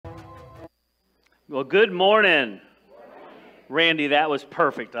Well, good morning. Randy, that was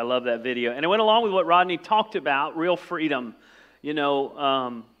perfect. I love that video. And it went along with what Rodney talked about, real freedom. You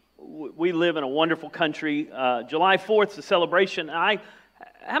know, we live in a wonderful country. July 4th is a celebration. How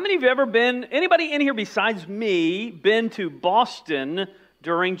many of you ever been, anybody in here besides me, been to Boston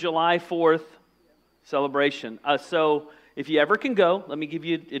during July 4th celebration? So if you ever can go, let me give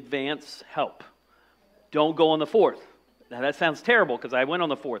you advance help. Don't go on the 4th. Now that sounds terrible because I went on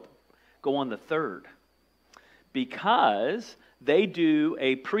the 4th. Go on the 3rd. Because they do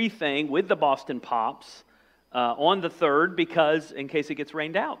a pre-thing with the Boston Pops on the 3rd because in case it gets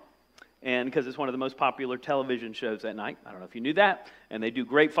rained out. And because it's one of the most popular television shows that night. I don't know if you knew that. And they do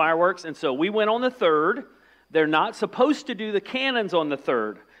great fireworks. And so we went on the 3rd. They're not supposed to do the cannons on the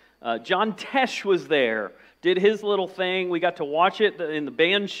 3rd. John Tesh was there, did his little thing. We got to watch it in the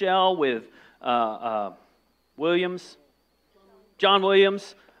band shell with Williams. John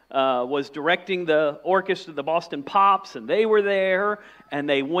Williams was directing the orchestra, the Boston Pops, and they were there. And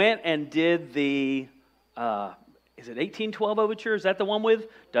they went and did the... is it 1812 Overture? Is that the one with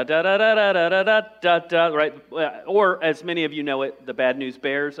da da da da da da da da da? Right? Or as many of you know it, the Bad News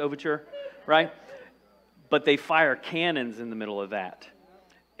Bears Overture, right? But they fire cannons in the middle of that.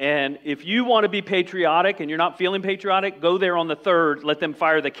 And if you want to be patriotic and you're not feeling patriotic, go there on the 3rd, let them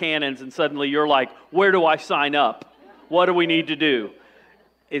fire the cannons, and suddenly you're like, where do I sign up? What do we need to do?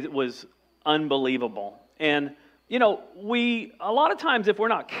 It was unbelievable. And you know, a lot of times, if we're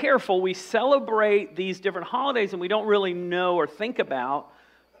not careful, we celebrate these different holidays and we don't really know or think about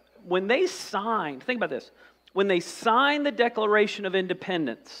when they signed, think about this, when they signed the Declaration of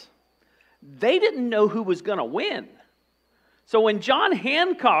Independence, they didn't know who was going to win. So when John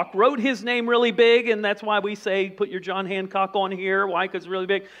Hancock wrote his name really big, and that's why we say, put your John Hancock on here, why? Because it's really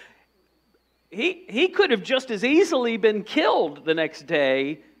big. He could have just as easily been killed the next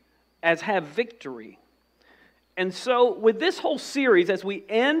day as have victory. And so with this whole series, as we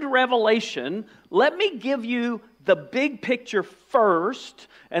end Revelation, let me give you the big picture first,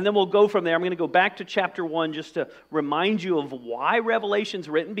 and then we'll go from there. I'm going to go back to chapter 1 just to remind you of why Revelation's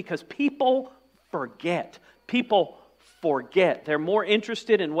written, because people forget. People forget. They're more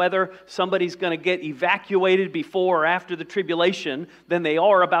interested in whether somebody's going to get evacuated before or after the tribulation than they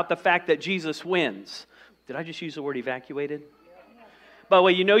are about the fact that Jesus wins. Did I just use the word evacuated? By the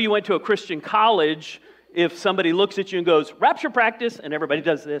way, you know you went to a Christian college if somebody looks at you and goes, rapture practice, and everybody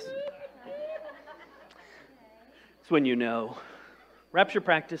does this. It's when you know. Rapture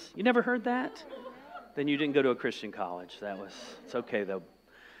practice. You never heard that? Then you didn't go to a Christian college. It's okay though.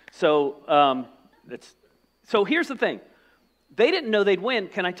 So, so here's the thing. They didn't know they'd win.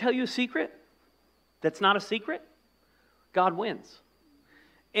 Can I tell you a secret? That's not a secret. God wins.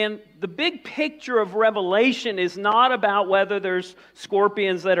 And the big picture of Revelation is not about whether there's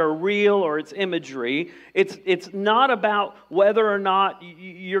scorpions that are real or it's imagery. It's not about whether or not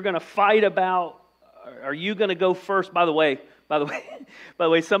you're going to fight about, are you going to go first? By the way,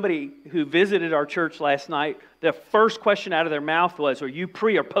 somebody who visited our church last night, the first question out of their mouth was, are you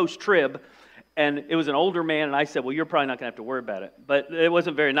pre or post-trib? And it was an older man, and I said, well, you're probably not going to have to worry about it. But it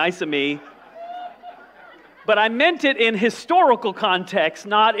wasn't very nice of me. But I meant it in historical context,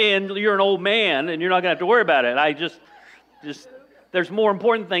 not in you're an old man and you're not going to have to worry about it. I just there's more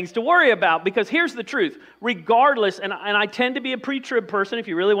important things to worry about, because here's the truth. Regardless, and I tend to be a pre-trib person if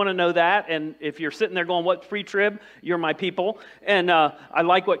you really want to know that, and if you're sitting there going, what pre-trib? You're my people. And I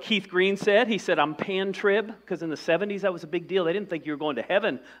like what Keith Green said. He said, I'm pan-trib, because in the 70s that was a big deal. They didn't think you were going to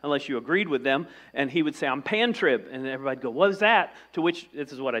heaven unless you agreed with them. And he would say, I'm pan-trib. And everybody'd go, what is that? To which,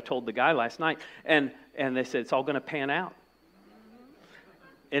 this is what I told the guy last night. And they said, it's all going to pan out.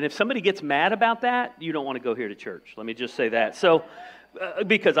 And if somebody gets mad about that, you don't want to go here to church. Let me just say that. So,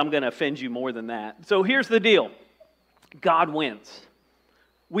 because I'm going to offend you more than that. So here's the deal. God wins.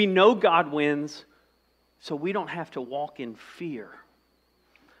 We know God wins, so we don't have to walk in fear.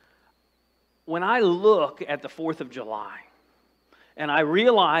 When I look at the 4th of July, and I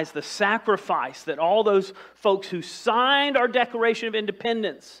realize the sacrifice that all those folks who signed our Declaration of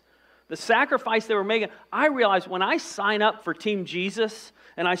Independence, the sacrifice they were making, I realize when I sign up for Team Jesus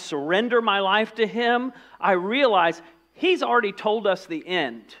and I surrender my life to Him, I realize He's already told us the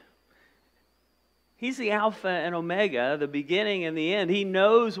end. He's the Alpha and Omega, the beginning and the end. He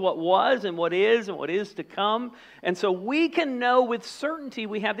knows what was and what is to come. And so we can know with certainty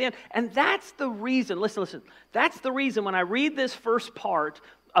we have the end. And that's the reason, listen, that's the reason when I read this first part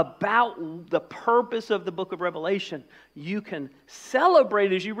about the purpose of the book of Revelation, you can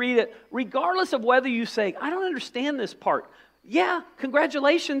celebrate as you read it, regardless of whether you say, I don't understand this part. Yeah,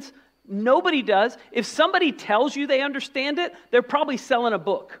 congratulations. Nobody does. If somebody tells you they understand it, they're probably selling a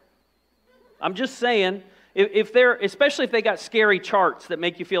book. I'm just saying, if they're, especially if they got scary charts that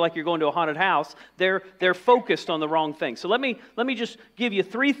make you feel like you're going to a haunted house, they're focused on the wrong thing. So let me just give you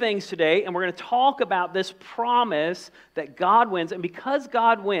 3 things today, and we're going to talk about this promise that God wins. And because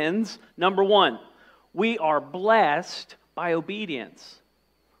God wins, number 1, we are blessed by obedience.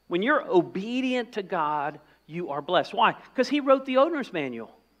 When you're obedient to God, you are blessed. Why? Because He wrote the owner's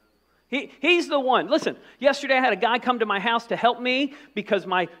manual. He's the one. Listen, yesterday I had a guy come to my house to help me because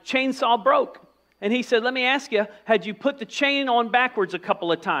my chainsaw broke. And he said, let me ask you, had you put the chain on backwards a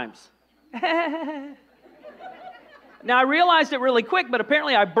couple of times? Now, I realized it really quick, but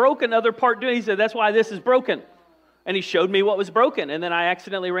apparently I broke another part doing it. He said, that's why this is broken. And he showed me what was broken. And then I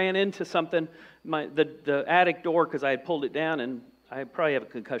accidentally ran into something, the attic door, because I had pulled it down, and I probably have a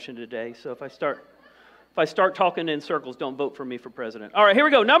concussion today. So if I start talking in circles, don't vote for me for president. All right, here we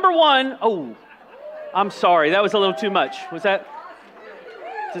go. Number 1. Oh, I'm sorry. That was a little too much. Is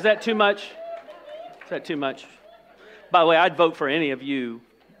that too much? Is that too much? By the way, I'd vote for any of you.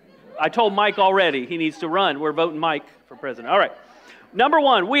 I told Mike already he needs to run. We're voting Mike for president. All right. Number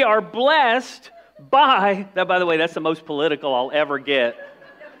 1, we are blessed by, that, by the way, that's the most political I'll ever get.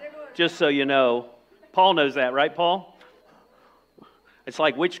 Just so you know. Paul knows that, right, Paul? It's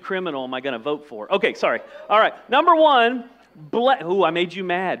like, which criminal am I going to vote for? Okay, sorry. All right. Number 1, ooh, I made you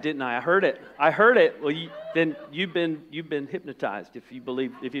mad, didn't I? I heard it. Well, then you've been hypnotized if you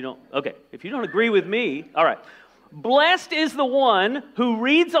don't agree with me. All right. Blessed is the one who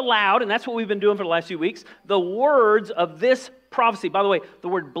reads aloud, and that's what we've been doing for the last few weeks, the words of this prophecy. By the way, the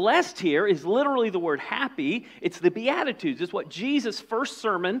word blessed here is literally the word happy. It's the Beatitudes. It's what Jesus' first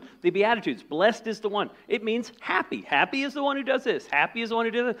sermon, the Beatitudes. Blessed is the one. It means happy. Happy is the one who does this. Happy is the one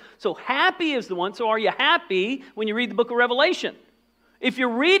who does this. So happy is the one. So are you happy when you read the book of Revelation? If you're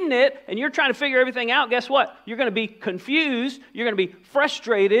reading it and you're trying to figure everything out, guess what? You're going to be confused. You're going to be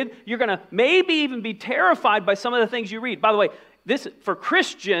frustrated. You're going to maybe even be terrified by some of the things you read. By the way, this for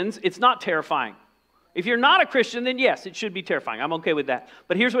Christians, it's not terrifying. If you're not a Christian, then yes, it should be terrifying. I'm okay with that.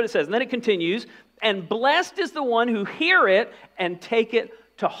 But here's what it says. And then it continues, and blessed is the one who hear it and take it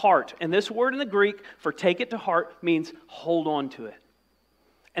to heart. And this word in the Greek for take it to heart means hold on to it.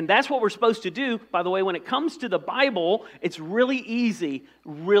 And that's what we're supposed to do. By the way, when it comes to the Bible, it's really easy,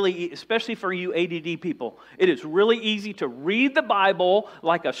 especially for you ADD people. It is really easy to read the Bible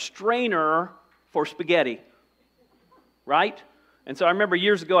like a strainer for spaghetti, right? And so I remember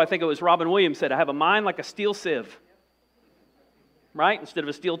years ago, I think it was Robin Williams said, I have a mind like a steel sieve, right? Instead of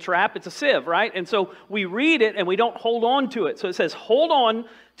a steel trap, it's a sieve, right? And so we read it and we don't hold on to it. So it says, hold on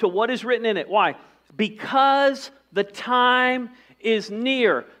to what is written in it. Why? Because the time is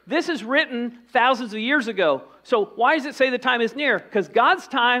near. This is written thousands of years ago. So why does it say the time is near? Because God's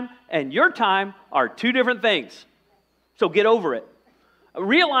time and your time are 2 different things. So get over it.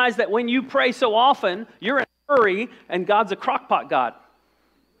 Realize that when you pray so often, you're in a hurry and God's a crockpot God.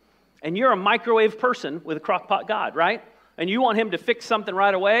 And you're a microwave person with a crockpot God, right? And you want Him to fix something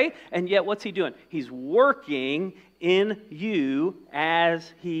right away, and yet what's He doing? He's working in you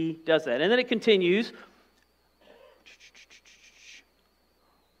as He does that. And then it continues,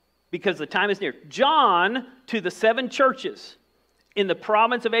 because the time is near. John to the 7 churches in the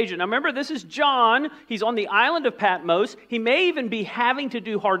province of Asia. Now remember, this is John. He's on the island of Patmos. He may even be having to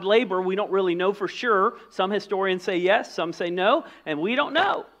do hard labor. We don't really know for sure. Some historians say yes, some say no, and we don't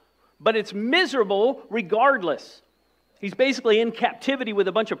know. But it's miserable regardless. He's basically in captivity with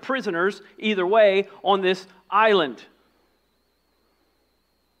a bunch of prisoners, either way, on this island.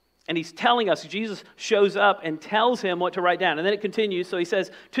 And he's telling us, Jesus shows up and tells him what to write down. And then it continues. So he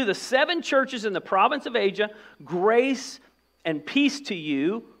says, to the 7 churches in the province of Asia, grace and peace to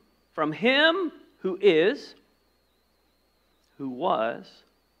you from Him who is, who was,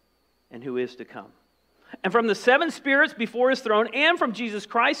 and who is to come. And from the 7 spirits before His throne, and from Jesus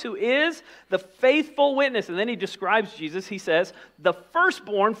Christ, who is the faithful witness. And then he describes Jesus. He says, the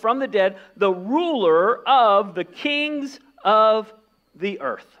firstborn from the dead, the ruler of the kings of the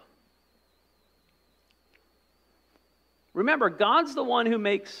earth. Remember, God's the one who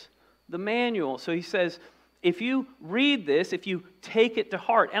makes the manual. So he says, if you read this, if you take it to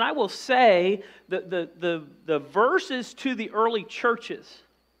heart, and I will say that the verses to the early churches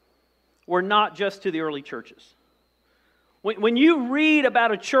were not just to the early churches. When you read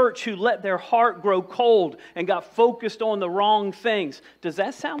about a church who let their heart grow cold and got focused on the wrong things, does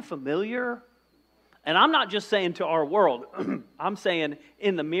that sound familiar? And I'm not just saying to our world. I'm saying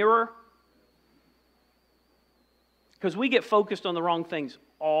in the mirror. Because we get focused on the wrong things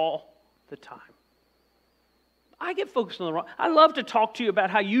all the time. I get focused on the wrong. I love to talk to you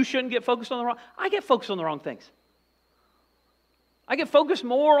about how you shouldn't get focused on the wrong. I get focused on the wrong things. I get focused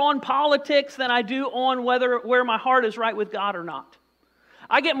more on politics than I do on where my heart is right with God or not.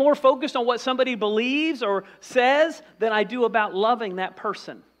 I get more focused on what somebody believes or says than I do about loving that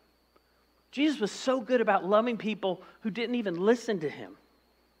person. Jesus was so good about loving people who didn't even listen to him.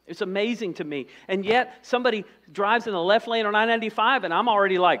 It's amazing to me. And yet, somebody drives in the left lane on I-95, and I'm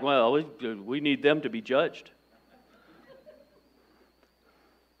already like, well, we need them to be judged.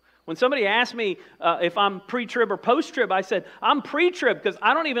 When somebody asks me if I'm pre-trib or post-trib, I said, I'm pre-trib because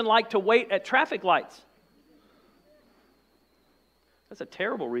I don't even like to wait at traffic lights. That's a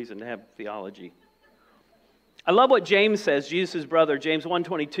terrible reason to have theology. I love what James says, Jesus' brother, James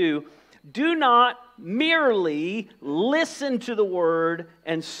 1:22. Do not merely listen to the word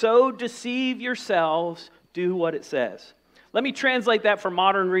and so deceive yourselves. Do what it says. Let me translate that for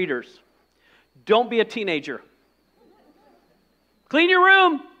modern readers. Don't be a teenager. Clean your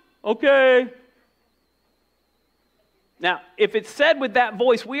room. Okay. Now, if it's said with that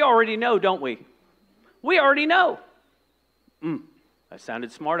voice, we already know, don't we? We already know. That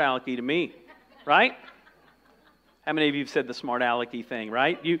sounded smart alecky to me, right? How many of you have said the smart alecky thing,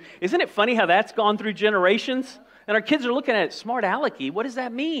 right? Isn't it funny how that's gone through generations? And our kids are looking at it, smart alecky, what does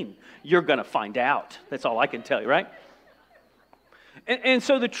that mean? You're going to find out. That's all I can tell you, right? And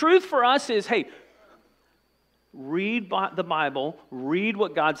so the truth for us is, hey, read the Bible, read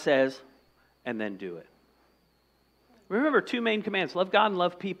what God says, and then do it. Remember two main commands, love God and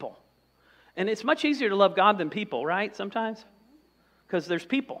love people. And it's much easier to love God than people, right, sometimes? Because there's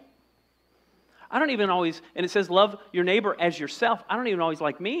people. I don't even always, and it says love your neighbor as yourself. I don't even always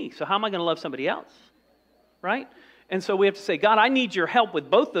like me, so how am I going to love somebody else? Right? And so we have to say, God, I need your help with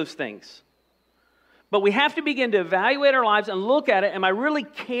both those things. But we have to begin to evaluate our lives and look at it. Am I really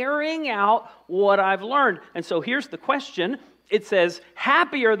carrying out what I've learned? And so here's the question. It says,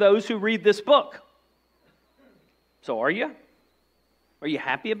 happy are those who read this book. So are you? Are you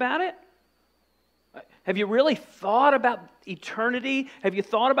happy about it? Have you really thought about eternity? Have you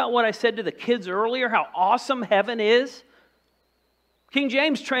thought about what I said to the kids earlier, how awesome heaven is? King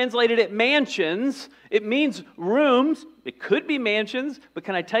James translated it mansions. It means rooms. It could be mansions, but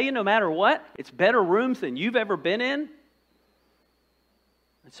can I tell you, no matter what, it's better rooms than you've ever been in.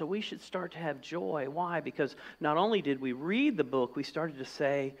 And so we should start to have joy. Why? Because not only did we read the book, we started to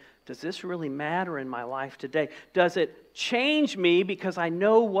say, does this really matter in my life today? Does it change me because I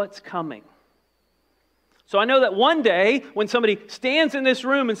know what's coming? So I know that one day when somebody stands in this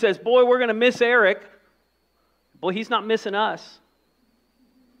room and says, boy, we're going to miss Eric, boy, he's not missing us.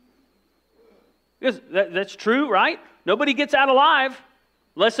 Because that's true, right? Nobody gets out alive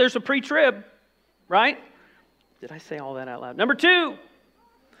unless there's a pre-trib, right? Did I say all that out loud? Number 2,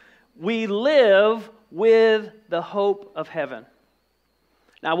 we live with the hope of heaven.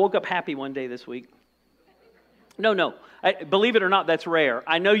 Now, I woke up happy one day this week. No. Believe it or not, that's rare.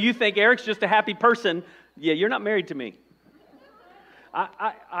 I know you think Eric's just a happy person. Yeah, you're not married to me.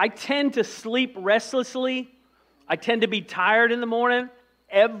 I tend to sleep restlessly. I tend to be tired in the morning.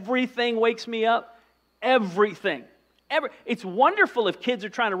 Everything wakes me up. Everything. It's wonderful if kids are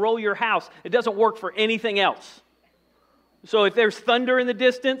trying to roll your house. It doesn't work for anything else. So if there's thunder in the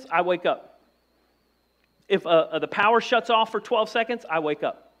distance, I wake up. If the power shuts off for 12 seconds, I wake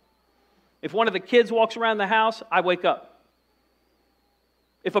up. If one of the kids walks around the house, I wake up.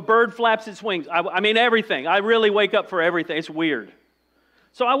 If a bird flaps its wings, I mean everything. I really wake up for everything. It's weird.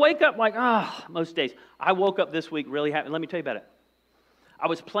 So I wake up like, most days. I woke up this week really happy. Let me tell you about it. I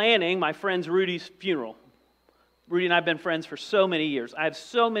was planning my friend's Rudy's funeral. Rudy and I have been friends for so many years. I have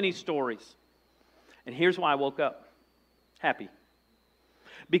so many stories. And here's why I woke up. Happy.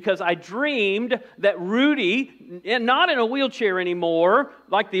 Because I dreamed that Rudy, not in a wheelchair anymore,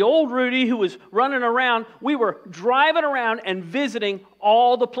 like the old Rudy who was running around, we were driving around and visiting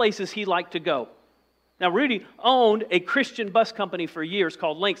all the places he liked to go. Now, Rudy owned a Christian bus company for years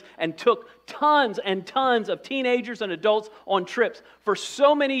called Lynx and took tons and tons of teenagers and adults on trips for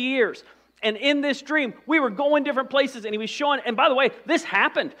so many years. And in this dream, we were going different places, and he was showing, and by the way, this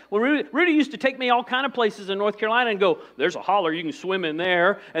happened. When Rudy used to take me all kind of places in North Carolina and go, there's a holler, you can swim in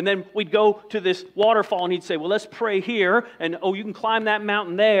there. And then we'd go to this waterfall, and he'd say, well, let's pray here. And, oh, you can climb that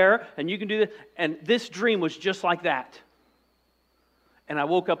mountain there, and you can do this. And this dream was just like that. And I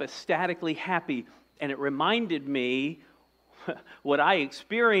woke up ecstatically happy, and it reminded me what I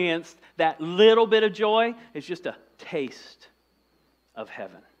experienced, that little bit of joy is just a taste of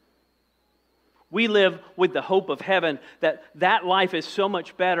heaven. We live with the hope of heaven, that life is so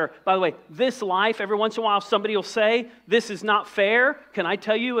much better. By the way, this life, every once in a while somebody will say, this is not fair. Can I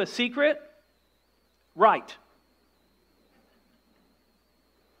tell you a secret? Right.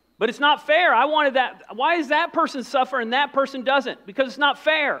 But it's not fair. I wanted that. Why does that person suffer and that person doesn't? Because it's not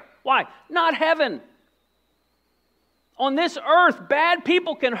fair. Why? Not heaven. On this earth, bad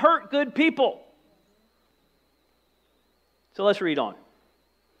people can hurt good people. So let's read on.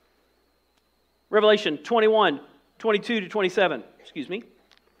 Revelation 21, 22 to 27. Excuse me.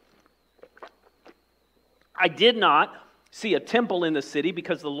 I did not see a temple in the city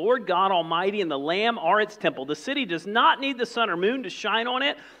because the Lord God Almighty and the Lamb are its temple. The city does not need the sun or moon to shine on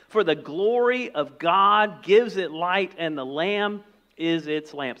it, for the glory of God gives it light, and the Lamb is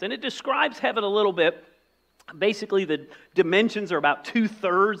its lamps. And it describes heaven a little bit. Basically, the dimensions are about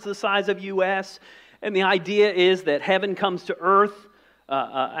 2/3 the size of U.S., and the idea is that heaven comes to earth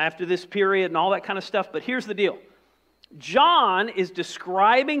after this period and all that kind of stuff. But here's the deal. John is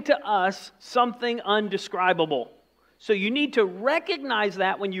describing to us something undescribable. So you need to recognize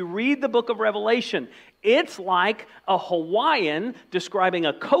that when you read the book of Revelation. It's like a Hawaiian describing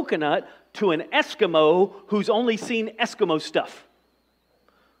a coconut to an Eskimo who's only seen Eskimo stuff.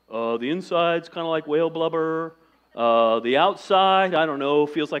 The inside's kind of like whale blubber. The outside, I don't know,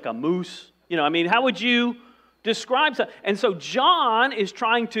 feels like a moose. How would you describe something? And so John is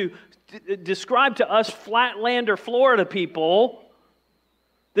trying to describe to us Flatlander, Florida people,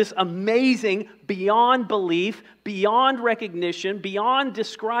 this amazing, beyond belief, beyond recognition, beyond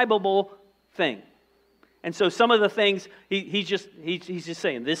describable thing. And so some of the things, he's just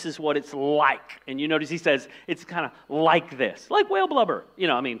saying, this is what it's like. And you notice he says, it's kind of like this, like whale blubber.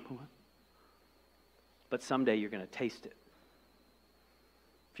 But someday you're going to taste it.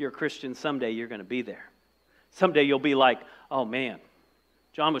 If you're a Christian, someday you're going to be there. Someday you'll be like, oh man,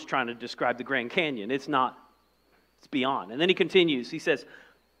 John was trying to describe the Grand Canyon. It's not. It's beyond. And then he continues. He says,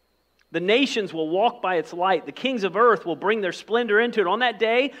 the nations will walk by its light. The kings of earth will bring their splendor into it. On that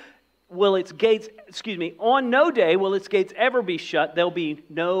day, on no day will its gates ever be shut. There'll be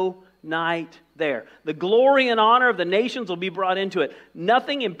no night there. The glory and honor of the nations will be brought into it.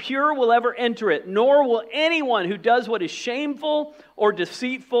 Nothing impure will ever enter it, nor will anyone who does what is shameful or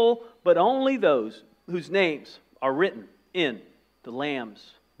deceitful, but only those whose names are written in the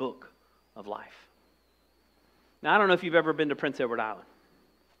Lamb's book of life. Now, I don't know if you've ever been to Prince Edward Island.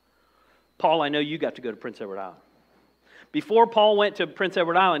 Paul, I know you got to go to Prince Edward Island. Before Paul went to Prince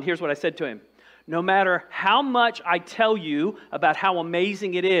Edward Island, here's what I said to him. No matter how much I tell you about how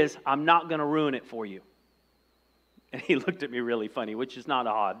amazing it is, I'm not going to ruin it for you. And he looked at me really funny, which is not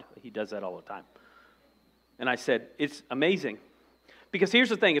odd. He does that all the time. And I said, it's amazing. Because here's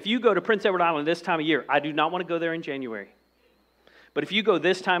the thing. If you go to Prince Edward Island this time of year, I do not want to go there in January. But if you go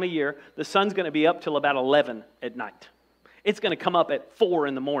this time of year, the sun's going to be up till about 11 at night. It's going to come up at 4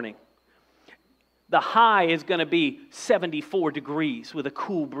 in the morning. The high is going to be 74 degrees with a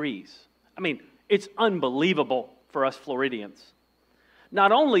cool breeze. It's unbelievable for us Floridians.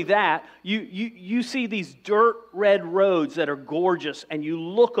 Not only that, you see these dirt red roads that are gorgeous, and you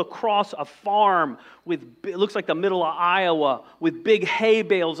look across a farm it looks like the middle of Iowa, with big hay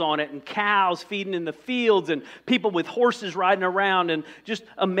bales on it and cows feeding in the fields and people with horses riding around, and just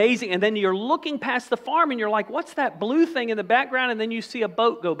amazing. And then you're looking past the farm and you're like, what's that blue thing in the background? And then you see a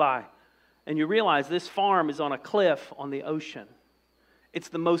boat go by and you realize this farm is on a cliff on the ocean. It's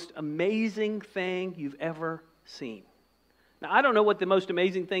the most amazing thing you've ever seen. Now, I don't know what the most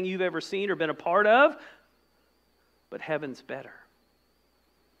amazing thing you've ever seen or been a part of, but heaven's better.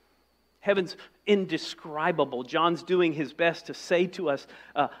 Heaven's indescribable. John's doing his best to say to us,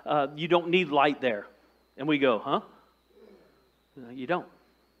 you don't need light there. And we go, huh? No, you don't.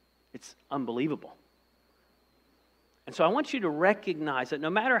 It's unbelievable. And so I want you to recognize that no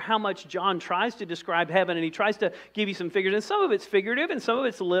matter how much John tries to describe heaven, and he tries to give you some figures, and some of it's figurative and some of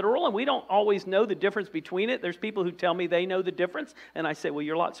it's literal, and we don't always know the difference between it. There's people who tell me they know the difference, and I say, well,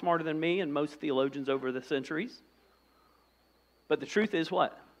 you're a lot smarter than me and most theologians over the centuries. But the truth is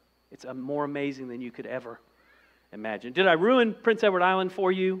what? It's more amazing than you could ever imagine. Did I ruin Prince Edward Island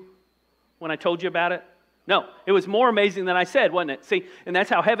for you when I told you about it? No, it was more amazing than I said, wasn't it? See, and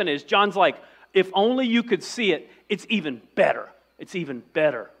that's how heaven is. John's like, if only you could see it, it's even better. It's even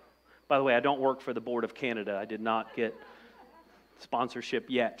better. By the way, I don't work for the Board of Canada. I did not get sponsorship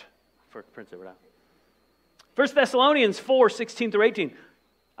yet for Prince Edward Island. 1 Thessalonians 4, 16 through 18.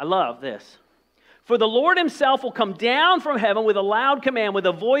 I love this. For the Lord himself will come down from heaven with a loud command, with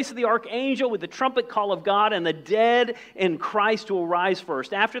the voice of the archangel, with the trumpet call of God, and the dead in Christ will rise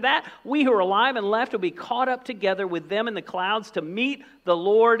first. After that, we who are alive and left will be caught up together with them in the clouds to meet the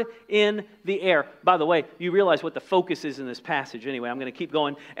Lord in the air. By the way, you realize what the focus is in this passage. Anyway, I'm going to keep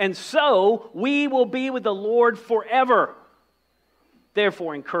going. And so we will be with the Lord forever.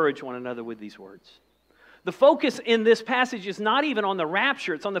 Therefore, encourage one another with these words. The focus in this passage is not even on the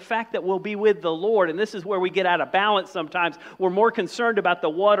rapture. It's on the fact that we'll be with the Lord. And this is where we get out of balance sometimes. We're more concerned about the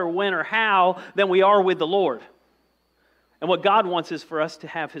what or when or how than we are with the Lord. And what God wants is for us to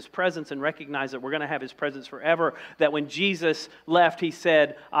have His presence and recognize that we're going to have His presence forever. That when Jesus left, He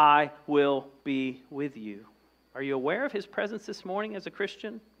said, I will be with you. Are you aware of His presence this morning as a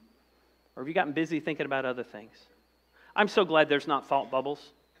Christian? Or have you gotten busy thinking about other things? I'm so glad there's not thought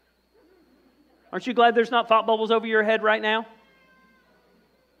bubbles. Aren't you glad there's not thought bubbles over your head right now?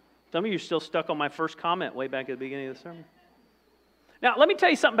 Some of you are still stuck on my first comment way back at the beginning of the sermon. Now, let me tell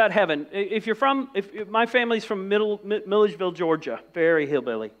you something about heaven. If my family's from Milledgeville, Georgia, very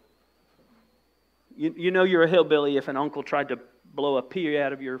hillbilly. You know you're a hillbilly if an uncle tried to blow a pea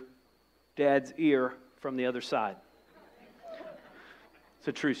out of your dad's ear from the other side. It's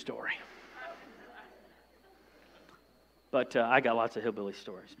a true story. But I got lots of hillbilly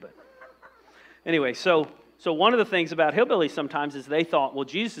stories, but... Anyway, so one of the things about hillbillies sometimes is they thought, well,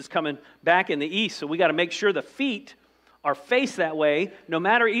 Jesus is coming back in the east, so we got to make sure the feet are faced that way, no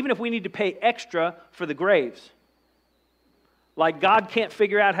matter, even if we need to pay extra for the graves. Like God can't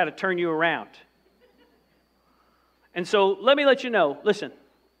figure out how to turn you around. And so let me let you know, listen,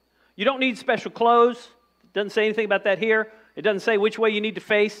 you don't need special clothes. It doesn't say anything about that here. It doesn't say which way you need to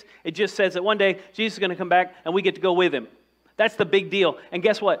face. It just says that one day Jesus is going to come back and we get to go with Him. That's the big deal. And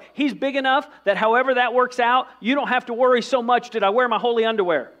guess what? He's big enough that however that works out, you don't have to worry so much, did I wear my holy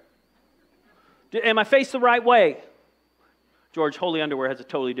underwear? Am I faced the right way? George, holy underwear has a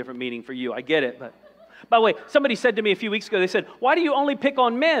totally different meaning for you. I get it. But by the way, somebody said to me a few weeks ago, they said, why do you only pick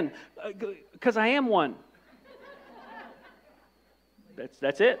on men? Because I am one.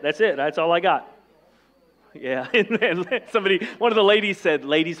 That's it. That's all I got. Yeah. One of the ladies said,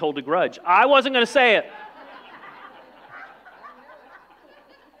 ladies hold a grudge. I wasn't going to say it.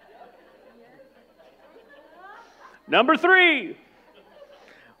 Number 3,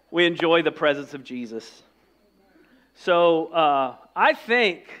 we enjoy the presence of Jesus. So I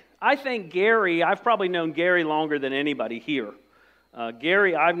think Gary, I've probably known Gary longer than anybody here.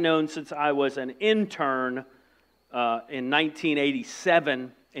 Gary, I've known since I was an intern in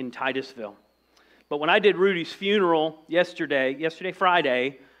 1987 in Titusville. But when I did Rudy's funeral yesterday,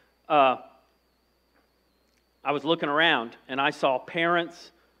 Friday, I was looking around and I saw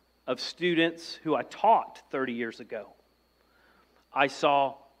parents of students who I taught 30 years ago. I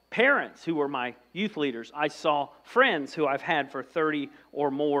saw parents who were my youth leaders. I saw friends who I've had for 30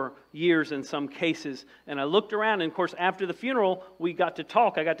 or more years in some cases. And I looked around, and of course, after the funeral, we got to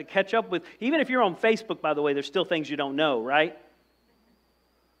talk. I got to catch up with, even if you're on Facebook, by the way, there's still things you don't know, right?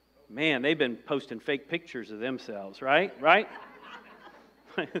 Man, they've been posting fake pictures of themselves, right? Right?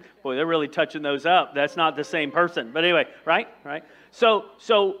 Boy, they're really touching those up. That's not the same person. But anyway, right?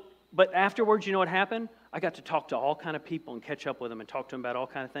 But afterwards, you know what happened? I got to talk to all kind of people and catch up with them and talk to them about all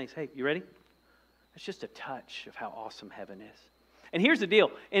kind of things. Hey, you ready? That's just a touch of how awesome heaven is. And here's the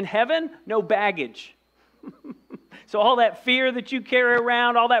deal. In heaven, no baggage. So all that fear that you carry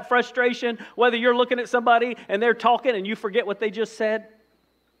around, all that frustration, whether you're looking at somebody and they're talking and you forget what they just said,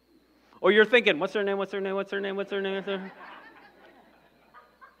 or you're thinking, what's their name?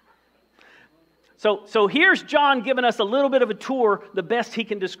 So here's John giving us a little bit of a tour, the best he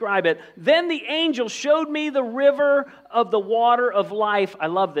can describe it. Then the angel showed me the river of the water of life. I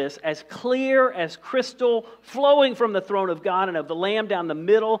love this. As clear as crystal, flowing from the throne of God and of the Lamb down the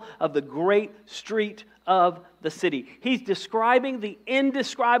middle of the great street of the city. He's describing the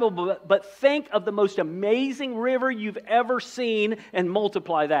indescribable, but think of the most amazing river you've ever seen and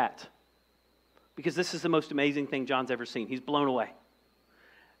multiply that. Because this is the most amazing thing John's ever seen. He's blown away.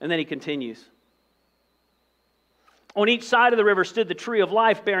 And then he continues. On each side of the river stood the tree of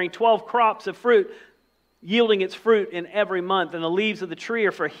life, bearing 12 crops of fruit, yielding its fruit in every month. And the leaves of the tree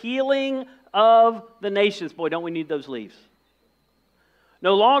are for healing of the nations. Boy, don't we need those leaves.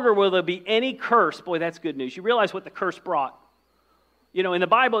 No longer will there be any curse. Boy, that's good news. You realize what the curse brought. You know, in the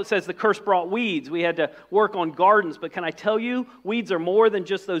Bible it says the curse brought weeds. We had to work on gardens. But can I tell you, weeds are more than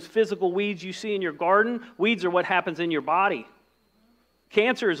just those physical weeds you see in your garden. Weeds are what happens in your body.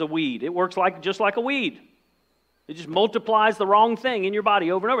 Cancer is a weed. It works just like a weed. It just multiplies the wrong thing in your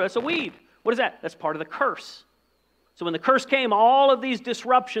body over and over. That's a weed. What is that? That's part of the curse. So when the curse came, all of these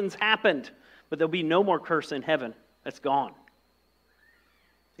disruptions happened. But there'll be no more curse in heaven. That's gone.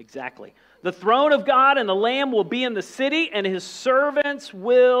 Exactly. The throne of God and the Lamb will be in the city, and His servants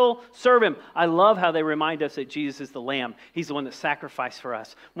will serve Him. I love how they remind us that Jesus is the Lamb. He's the one that sacrificed for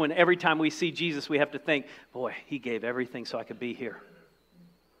us. When every time we see Jesus, we have to think, boy, He gave everything so I could be here.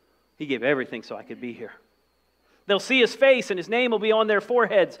 He gave everything so I could be here. They'll see his face and his name will be on their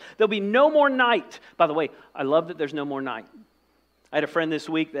foreheads. There'll be no more night. By the way, I love that there's no more night. I had a friend this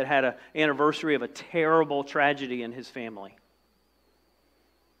week that had an anniversary of a terrible tragedy in his family.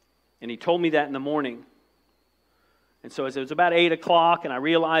 And he told me that in the morning. And so as it was about 8 o'clock and I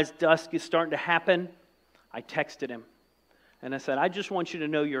realized dusk is starting to happen, I texted him. And I said, I just want you to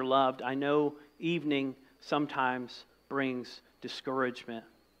know you're loved. I know evening sometimes brings discouragement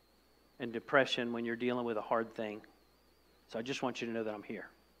and depression when you're dealing with a hard thing. So I just want you to know that I'm here.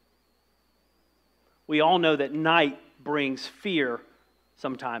 We all know that night brings fear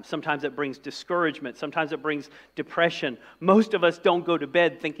sometimes. Sometimes it brings discouragement. Sometimes it brings depression. Most of us don't go to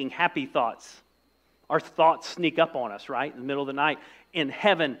bed thinking happy thoughts. Our thoughts sneak up on us, right? In the middle of the night. In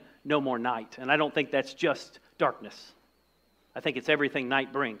heaven, no more night. And I don't think that's just darkness. I think it's everything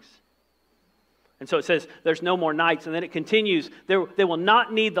night brings. And so it says, there's no more nights. And then it continues, they will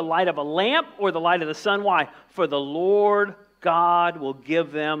not need the light of a lamp or the light of the sun. Why? For the Lord God will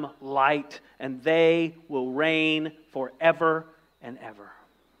give them light, and they will reign forever and ever.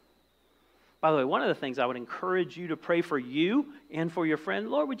 By the way, one of the things I would encourage you to pray for you and for your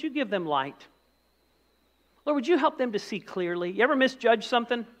friend, Lord, would you give them light? Lord, would you help them to see clearly? You ever misjudge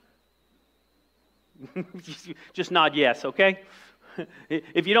something? Just nod yes, okay?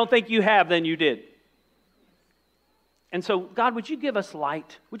 If you don't think you have, then you did. And so, God, would you give us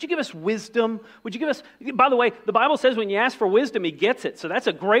light? Would you give us wisdom? Would you give us... By the way, the Bible says when you ask for wisdom, He gets it. So that's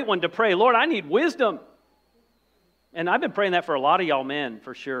a great one to pray. Lord, I need wisdom. And I've been praying that for a lot of y'all men,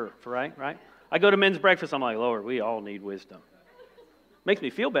 for sure, right? I go to men's breakfast, I'm like, Lord, we all need wisdom. Makes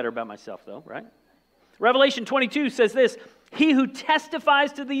me feel better about myself, though, right? Revelation 22 says this, He who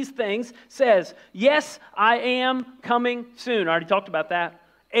testifies to these things says, yes, I am coming soon. I already talked about that.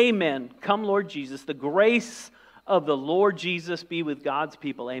 Amen. Come, Lord Jesus. The grace of the Lord Jesus be with God's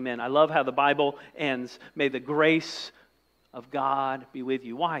people. Amen. I love how the Bible ends. May the grace of God be with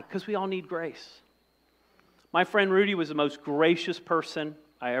you. Why? Because we all need grace. My friend Rudy was the most gracious person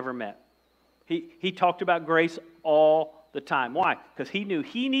I ever met. He talked about grace all the time. Why? Because he knew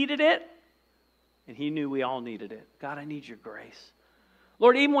he needed it, and he knew we all needed it. God, I need your grace.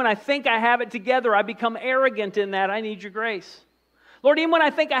 Lord, even when I think I have it together, I become arrogant in that. I need your grace. Lord, even when I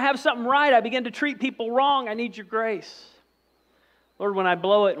think I have something right, I begin to treat people wrong. I need your grace. Lord, when I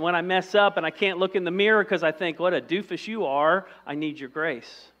blow it and when I mess up and I can't look in the mirror because I think, what a doofus you are, I need your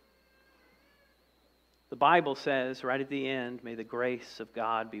grace. The Bible says right at the end, may the grace of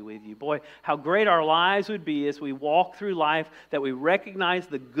God be with you. Boy, how great our lives would be as we walk through life, that we recognize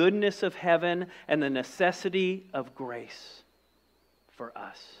the goodness of heaven and the necessity of grace for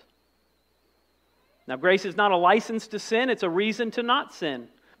us. Now, grace is not a license to sin, it's a reason to not sin.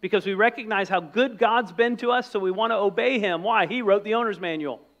 Because we recognize how good God's been to us, so we want to obey Him. Why? He wrote the owner's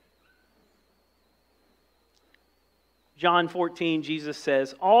manual. John 14, Jesus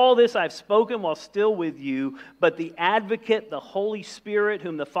says, all this I've spoken while still with you, but the advocate, the Holy Spirit,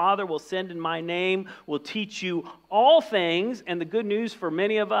 whom the Father will send in my name, will teach you all things, and the good news for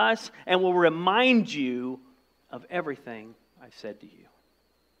many of us, and will remind you of everything I've said to you.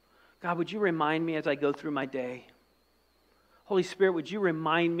 God, would you remind me as I go through my day? Holy Spirit, would you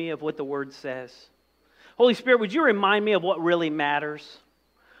remind me of what the Word says? Holy Spirit, would you remind me of what really matters?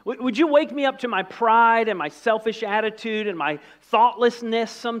 Would you wake me up to my pride and my selfish attitude and my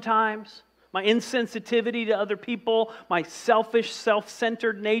thoughtlessness sometimes? My insensitivity to other people, my selfish,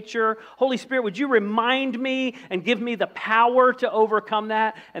 self-centered nature. Holy Spirit, would you remind me and give me the power to overcome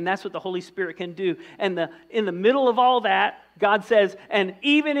that? And that's what the Holy Spirit can do. And in the middle of all that, God says, and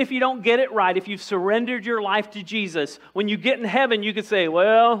even if you don't get it right, if you've surrendered your life to Jesus, when you get in heaven, you could say,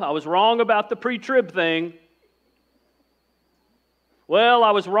 well, I was wrong about the pre-trib thing. Well,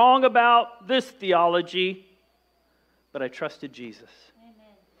 I was wrong about this theology, but I trusted Jesus.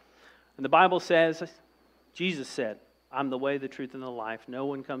 Amen. And the Bible says, Jesus said, I'm the way, the truth, and the life. No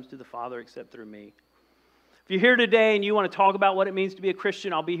one comes to the Father except through me. If you're here today and you want to talk about what it means to be a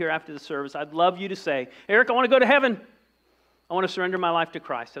Christian, I'll be here after the service. I'd love you to say, Eric, I want to go to heaven. I want to surrender my life to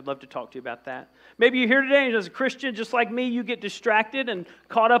Christ. I'd love to talk to you about that. Maybe you're here today and as a Christian, just like me, you get distracted and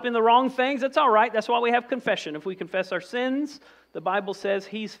caught up in the wrong things. That's all right. That's why we have confession. If we confess our sins, the Bible says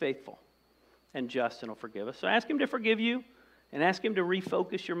He's faithful and just and will forgive us. So ask Him to forgive you and ask Him to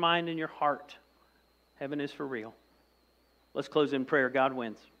refocus your mind and your heart. Heaven is for real. Let's close in prayer. God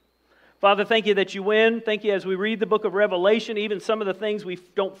wins. Father, thank you that you win. Thank you as we read the book of Revelation, even some of the things we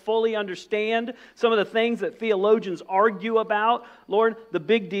don't fully understand, some of the things that theologians argue about. Lord, the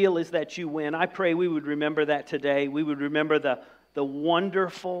big deal is that you win. I pray we would remember that today. We would remember the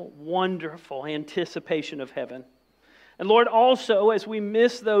wonderful, wonderful anticipation of heaven. And Lord, also, as we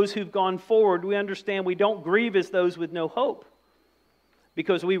miss those who've gone forward, we understand we don't grieve as those with no hope,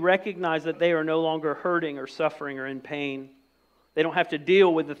 because we recognize that they are no longer hurting or suffering or in pain. They don't have to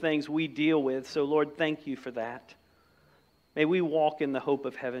deal with the things we deal with. So Lord, thank you for that. May we walk in the hope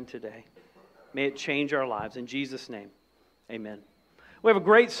of heaven today. May it change our lives. In Jesus' name, amen. We have a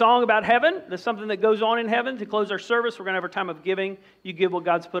great song about heaven. There's something that goes on in heaven. To close our service, we're going to have our time of giving. You give what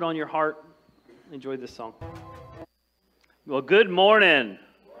God's put on your heart. Enjoy this song. Well, good morning.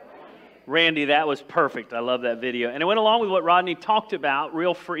 Randy, that was perfect. I love that video. And it went along with what Rodney talked about,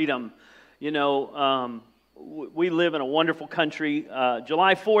 real freedom. You know, we live in a wonderful country.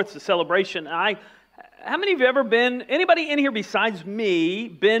 July 4th is a celebration. How many of you ever been, anybody in here besides me,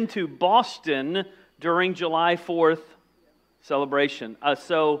 been to Boston during July 4th celebration?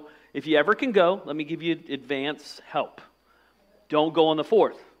 So if you ever can go, let me give you advance help. Don't go on the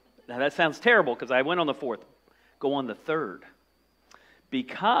 4th. Now that sounds terrible because I went on the 4th. Go on the 3rd.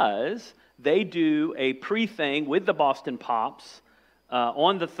 Because they do a pre-thing with the Boston Pops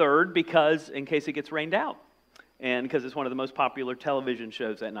on the 3rd, because in case it gets rained out. And because it's one of the most popular television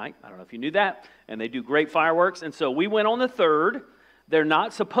shows that night. I don't know if you knew that. And they do great fireworks. And so we went on the 3rd. They're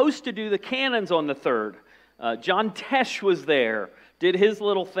not supposed to do the cannons on the 3rd. John Tesh was there, did his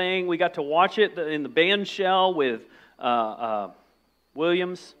little thing. We got to watch it in the band shell with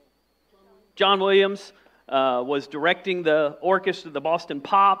Williams. John Williams was directing the orchestra of the Boston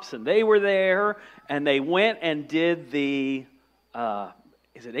Pops, and they were there. And they went and did the...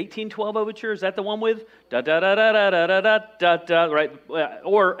 is it 1812 Overture? Is that the one with da-da-da-da-da-da-da-da-da, right?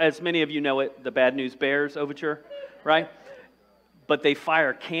 Or, as many of you know it, the Bad News Bears Overture, right? But they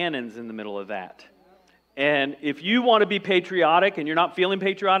fire cannons in the middle of that. And if you want to be patriotic and you're not feeling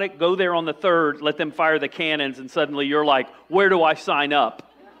patriotic, go there on the 3rd, let them fire the cannons, and suddenly you're like, where do I sign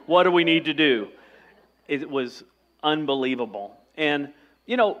up? What do we need to do? It was unbelievable. And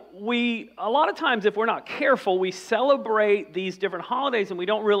you know, a lot of times, if we're not careful, we celebrate these different holidays and we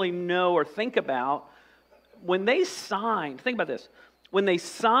don't really know or think about when they signed, think about this, when they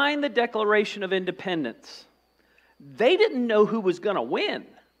signed the Declaration of Independence, they didn't know who was going to win.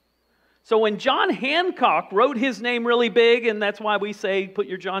 So when John Hancock wrote his name really big, and that's why we say, put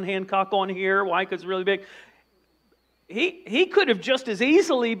your John Hancock on here, why? Because it's really big. He could have just as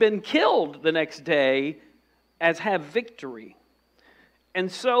easily been killed the next day as have victory. And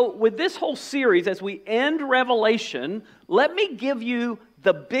so with this whole series, as we end Revelation, let me give you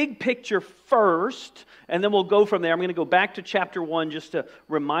the big picture first, and then we'll go from there. I'm going to go back to chapter 1 just to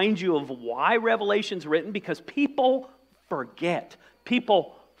remind you of why Revelation's written, because people forget.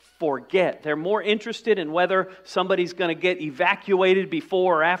 People forget. They're more interested in whether somebody's going to get evacuated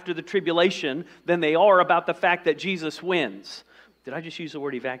before or after the tribulation than they are about the fact that Jesus wins. Did I just use the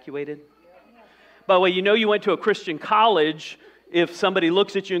word evacuated? By the way, you know you went to a Christian college if somebody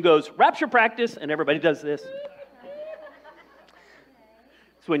looks at you and goes, rapture practice, and everybody does this.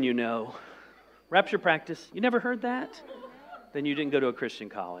 It's when you know. Rapture practice, you never heard that? Then you didn't go to a Christian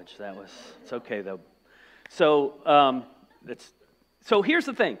college. It's okay though. So, so here's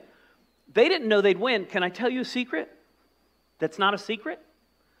the thing. They didn't know they'd win. Can I tell you a secret? That's not a secret.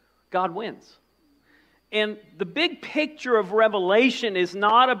 God wins. And the big picture of Revelation is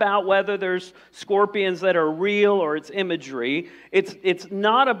not about whether there's scorpions that are real or it's imagery. It's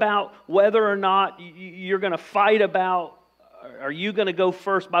not about whether or not you're going to fight about, are you going to go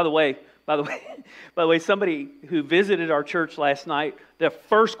first? By the way, somebody who visited our church last night, the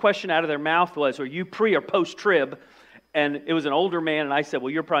first question out of their mouth was, are you pre or post-trib? And it was an older man, and I said, well,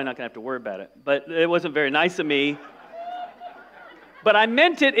 you're probably not going to have to worry about it. But it wasn't very nice of me. But I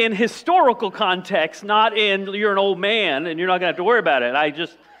meant it in historical context, not in you're an old man and you're not going to have to worry about it. I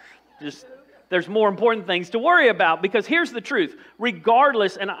just there's more important things to worry about, because here's the truth.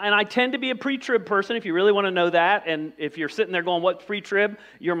 Regardless, and I tend to be a pre-trib person, if you really want to know that, and if you're sitting there going, what's pre-trib?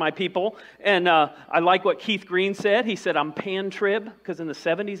 You're my people. And I like what Keith Green said. He said, I'm pan-trib, because in the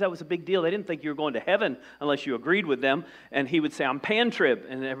 70s that was a big deal. They didn't think you were going to heaven unless you agreed with them. And he would say, I'm pan-trib.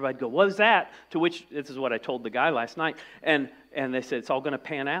 And everybody'd go, what is that? To which, this is what I told the guy last night. And they said, it's all going to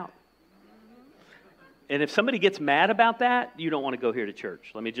pan out. And if somebody gets mad about that, you don't want to go here to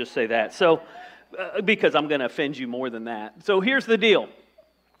church. Let me just say that. So, because I'm going to offend you more than that. So here's the deal.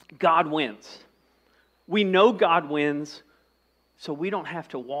 God wins. We know God wins, so we don't have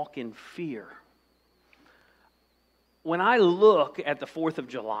to walk in fear. When I look at the 4th of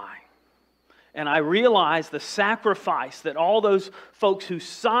July, and I realize the sacrifice that all those folks who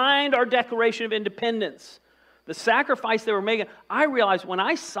signed our Declaration of Independence, the sacrifice they were making, I realize when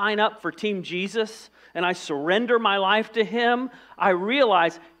I sign up for Team Jesus and I surrender my life to Him, I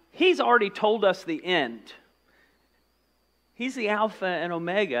realize He's already told us the end. He's the Alpha and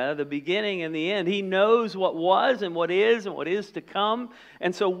Omega, the beginning and the end. He knows what was and what is to come.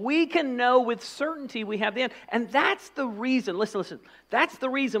 And so we can know with certainty we have the end. And that's the reason, listen, that's the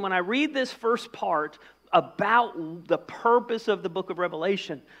reason when I read this first part about the purpose of the book of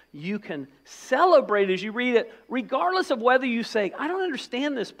Revelation, you can celebrate as you read it, regardless of whether you say, I don't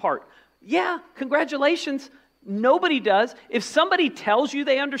understand this part. Yeah, congratulations. Nobody does. If somebody tells you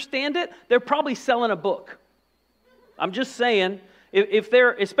they understand it, they're probably selling a book. I'm just saying,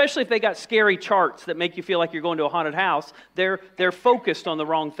 especially if they got scary charts that make you feel like you're going to a haunted house, they're focused on the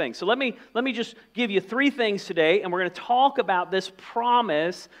wrong thing. So let me just give you 3 things today, and we're going to talk about this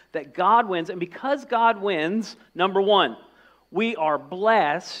promise that God wins. And because God wins, number 1, we are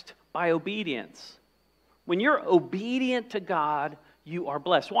blessed by obedience. When you're obedient to God, you are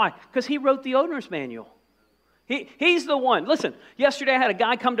blessed. Why? Because He wrote the owner's manual. He's the one. Listen, yesterday I had a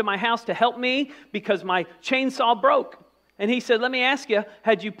guy come to my house to help me because my chainsaw broke. And he said, let me ask you,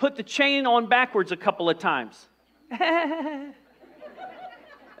 had you put the chain on backwards a couple of times? Now,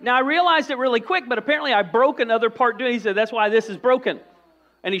 I realized it really quick, but apparently I broke another part doing it. He said, that's why this is broken.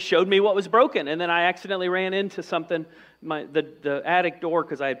 And he showed me what was broken. And then I accidentally ran into something, the attic door,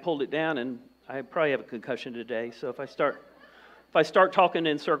 because I had pulled it down, and I probably have a concussion today. So if I start talking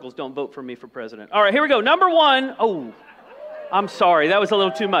in circles, don't vote for me for president. All right, here we go. Number 1. Oh, I'm sorry. That was a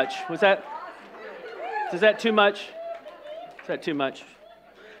little too much. Is that too much? Is that too much?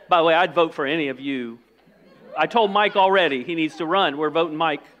 By the way, I'd vote for any of you. I told Mike already he needs to run. We're voting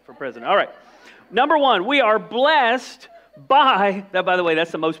Mike for president. All right. Number 1, we are blessed by, by the way,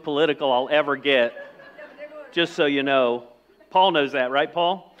 that's the most political I'll ever get. Just so you know. Paul knows that, right,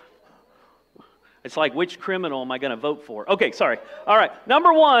 Paul? It's like, which criminal am I going to vote for? Okay, sorry. All right.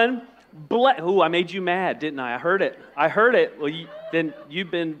 Number 1, I made you mad, didn't I? I heard it. Well, then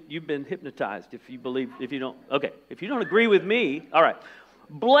you've been hypnotized if you don't agree with me. All right.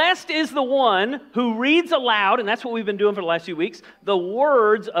 Blessed is the one who reads aloud, and that's what we've been doing for the last few weeks, the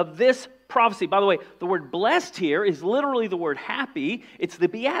words of this prophecy. By the way, the word blessed here is literally the word happy. It's the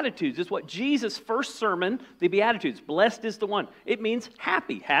Beatitudes. It's what Jesus' first sermon, the Beatitudes. Blessed is the one. It means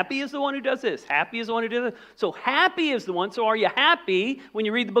happy. Happy is the one who does this. Happy is the one who does this. So happy is the one. So are you happy when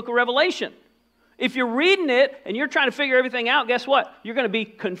you read the book of Revelation? If you're reading it and you're trying to figure everything out, guess what? You're going to be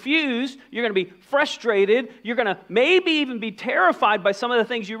confused. You're going to be frustrated. You're going to maybe even be terrified by some of the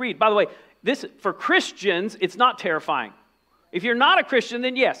things you read. By the way, this for Christians, it's not terrifying. If you're not a Christian,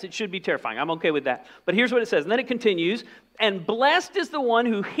 then yes, it should be terrifying. I'm okay with that. But here's what it says. And then it continues, and blessed is the one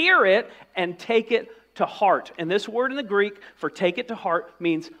who hear it and take it to heart. And this word in the Greek for take it to heart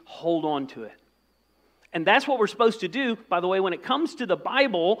means hold on to it. And that's what we're supposed to do. By the way, when it comes to the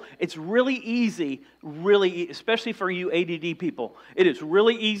Bible, it's really easy, especially for you ADD people. It is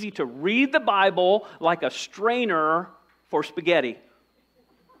really easy to read the Bible like a strainer for spaghetti,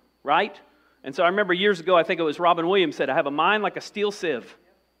 right? And so I remember years ago, I think it was Robin Williams said, I have a mind like a steel sieve,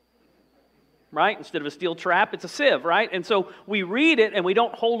 right? Instead of a steel trap, it's a sieve, right? And so we read it and we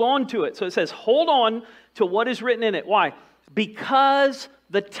don't hold on to it. So it says, hold on to what is written in it. Why? Because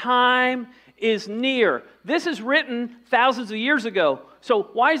the time is near. This is written thousands of years ago. So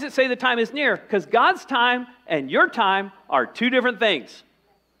why does it say the time is near? Because God's time and your time are 2 different things.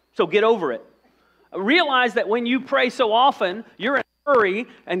 So get over it. Realize that when you pray so often, you're in a hurry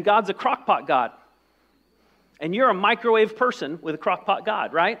and God's a crockpot God. And you're a microwave person with a crockpot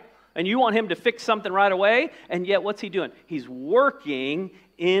God, right? And you want Him to fix something right away, and yet what's He doing? He's working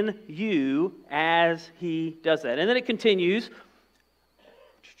in you as He does that. And then it continues,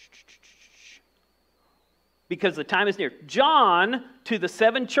 because the time is near. John to the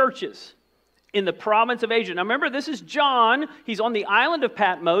 7 churches in the province of Asia. Now remember, this is John. He's on the island of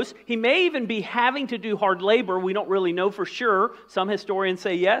Patmos. He may even be having to do hard labor. We don't really know for sure. Some historians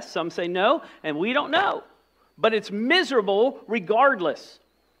say yes, some say no, and we don't know. But it's miserable regardless.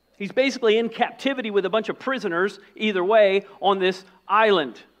 He's basically in captivity with a bunch of prisoners, either way, on this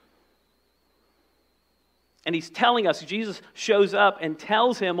island. And he's telling us, Jesus shows up and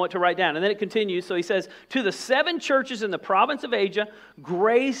tells him what to write down. And then it continues. So he says, to the 7 churches in the province of Asia,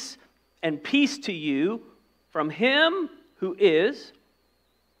 grace and peace to you from Him who is,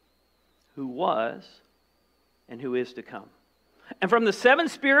 who was, and who is to come. And from the 7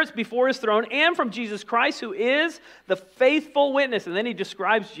 spirits before His throne, and from Jesus Christ, who is the faithful witness. And then he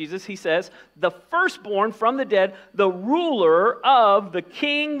describes Jesus. He says, the firstborn from the dead, the ruler of the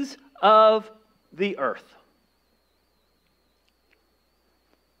kings of the earth.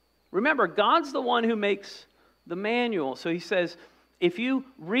 Remember, God's the one who makes the manual. So he says, if you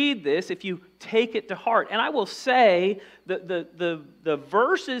read this, if you take it to heart, and I will say that the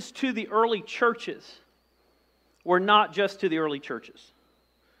verses to the early churches were not just to the early churches.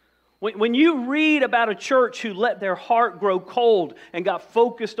 When you read about a church who let their heart grow cold and got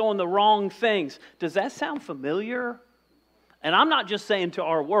focused on the wrong things, does that sound familiar? And I'm not just saying to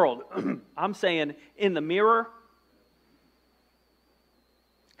our world. I'm saying in the mirror.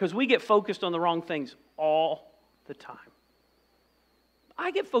 Because we get focused on the wrong things all the time. I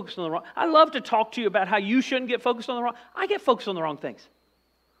get focused on the wrong. I love to talk to you about how you shouldn't get focused on the wrong. I get focused on the wrong things.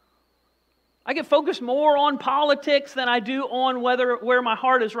 I get focused more on politics than I do on where my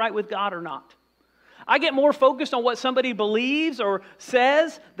heart is right with God or not. I get more focused on what somebody believes or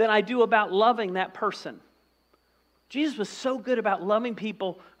says than I do about loving that person. Jesus was so good about loving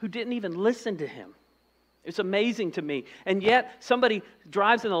people who didn't even listen to him. It's amazing to me. And yet, somebody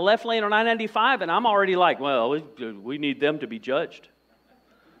drives in the left lane on I-95, and I'm already like, well, we need them to be judged.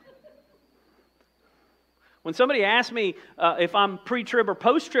 When somebody asked me if I'm pre-trib or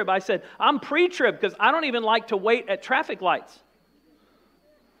post-trib, I said, I'm pre-trib because I don't even like to wait at traffic lights.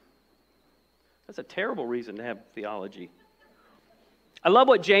 That's a terrible reason to have theology. I love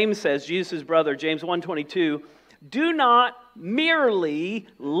what James says, Jesus' brother, James 1:22. Do not merely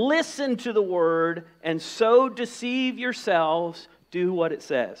listen to the word and so deceive yourselves. Do what it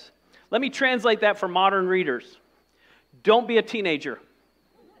says. Let me translate that for modern readers. Don't be a teenager.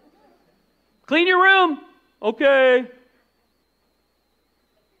 Clean your room. Okay.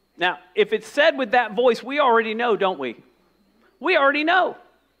 Now, if it's said with that voice, we already know, don't we? We already know.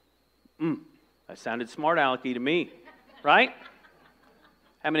 That sounded smart alecky to me, right?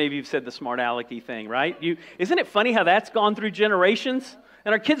 How many of you have said the smart alecky thing, right? Isn't it funny how that's gone through generations?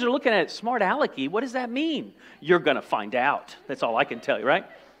 And our kids are looking at it, smart alecky, what does that mean? You're going to find out. That's all I can tell you, right?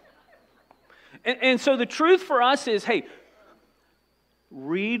 And so the truth for us is, hey,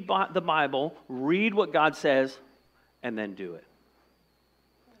 read the Bible, read what God says, and then do it.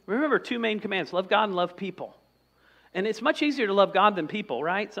 Remember 2 main commands, love God and love people. And it's much easier to love God than people,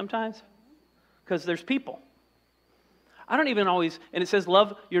 right, sometimes? Because there's people. I don't even always, and it says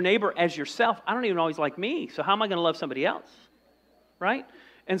love your neighbor as yourself. I don't even always like me, so how am I going to love somebody else? Right?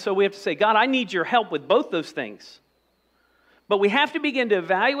 And so we have to say, God, I need your help with both those things. But we have to begin to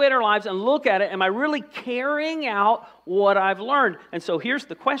evaluate our lives and look at it. Am I really carrying out what I've learned? And so here's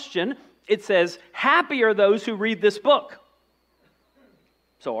the question. It says, happy are those who read this book.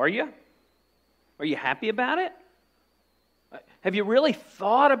 So are you? Are you happy about it? Have you really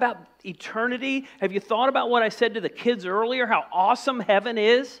thought about eternity? Have you thought about what I said to the kids earlier, how awesome heaven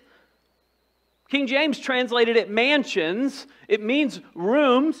is? King James translated it mansions. It means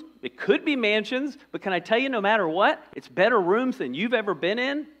rooms. It could be mansions, but can I tell you, no matter what, it's better rooms than you've ever been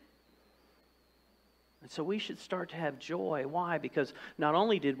in. And so we should start to have joy. Why? Because not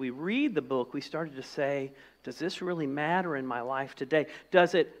only did we read the book, we started to say, does this really matter in my life today?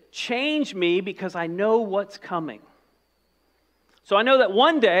 Does it change me because I know what's coming? So I know that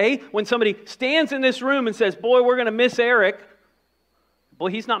one day when somebody stands in this room and says, boy, we're going to miss Eric, boy,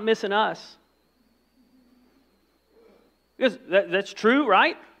 he's not missing us. Because that's true,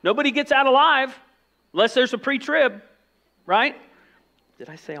 right? Nobody gets out alive unless there's a pre-trib, right? Did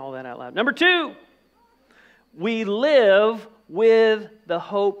I say all that out loud? Number 2, we live with the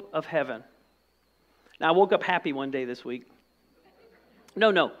hope of heaven. Now, I woke up happy one day this week.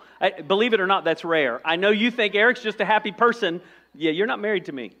 No. Believe it or not, that's rare. I know you think Eric's just a happy person. Yeah, you're not married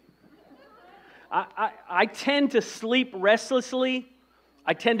to me. I tend to sleep restlessly.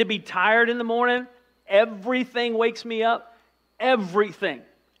 I tend to be tired in the morning. Everything wakes me up. Everything.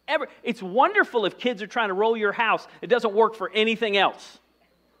 It's wonderful if kids are trying to roll your house. It doesn't work for anything else.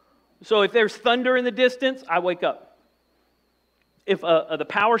 So if there's thunder in the distance, I wake up. If the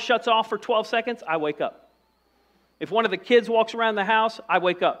power shuts off for 12 seconds, I wake up. If one of the kids walks around the house, I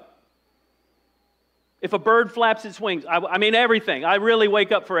wake up. If a bird flaps its wings, I mean everything. I really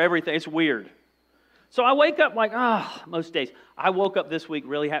wake up for everything. It's weird. So I wake up like, most days. I woke up this week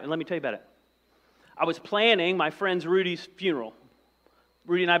really happy. Let me tell you about it. I was planning my friend Rudy's funeral.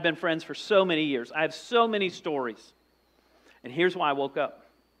 Rudy and I have been friends for so many years. I have so many stories. And here's why I woke up.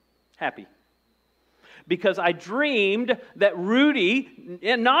 Happy. Because I dreamed that Rudy,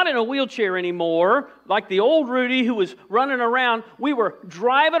 not in a wheelchair anymore, like the old Rudy who was running around, we were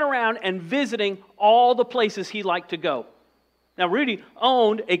driving around and visiting all the places he liked to go. Now, Rudy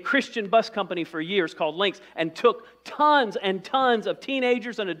owned a Christian bus company for years called Lynx and took tons and tons of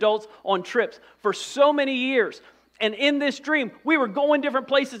teenagers and adults on trips for so many years. And in this dream, we were going different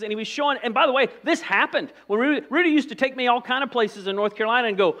places, and he was showing, and by the way, this happened. When Rudy used to take me all kind of places in North Carolina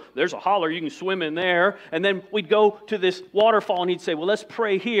and go, there's a holler, you can swim in there. And then we'd go to this waterfall, and he'd say, well, let's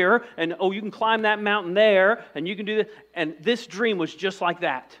pray here. And, oh, you can climb that mountain there, and you can do this. And this dream was just like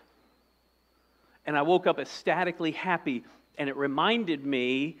that. And I woke up ecstatically happy, and it reminded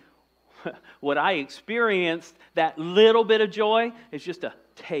me what I experienced, that little bit of joy, is just a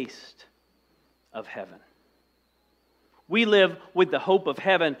taste of heaven. We live with the hope of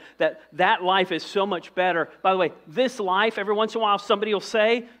heaven, that life is so much better. By the way, this life, every once in a while somebody will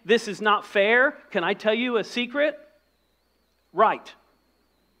say, this is not fair. Can I tell you a secret? Right.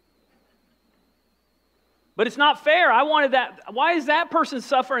 But it's not fair. I wanted that. Why does that person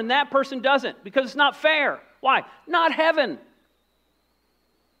suffer and that person doesn't? Because it's not fair. Why? Not heaven.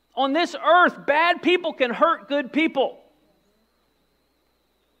 On this earth, bad people can hurt good people.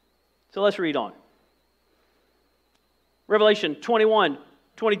 So let's read on. Revelation 21,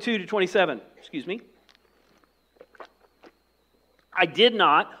 22 to 27. Excuse me. I did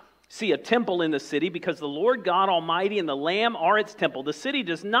not see a temple in the city because the Lord God Almighty and the Lamb are its temple. The city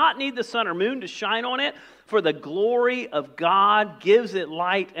does not need the sun or moon to shine on it, for the glory of God gives it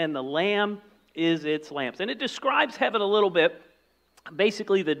light, and the Lamb is its lamps. And it describes heaven a little bit.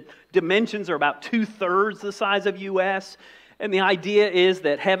 Basically, the dimensions are about 2/3 the size of U.S., and the idea is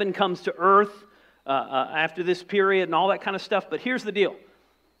that heaven comes to earth after this period and all that kind of stuff. But here's the deal.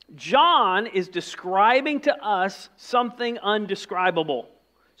 John is describing to us something undescribable.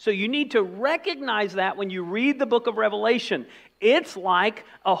 So you need to recognize that when you read the book of Revelation. It's like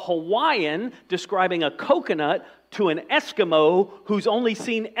a Hawaiian describing a coconut to an Eskimo who's only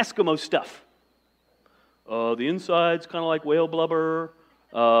seen Eskimo stuff. The inside's kind of like whale blubber.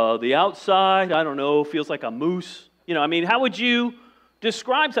 The outside, I don't know, feels like a moose. How would you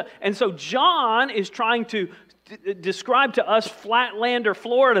describe something? And so John is trying to describe to us Flatlander,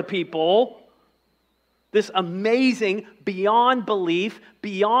 Florida people, this amazing, beyond belief,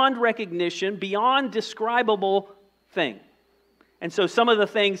 beyond recognition, beyond describable thing. And so some of the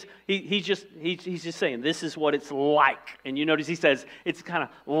things, he's just saying, this is what it's like. And you notice he says, it's kind of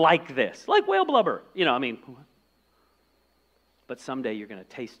like this. Like whale blubber. But someday you're going to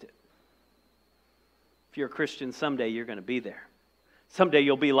taste it. If you're a Christian, someday you're going to be there. Someday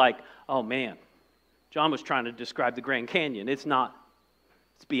you'll be like, oh man, John was trying to describe the Grand Canyon. It's not.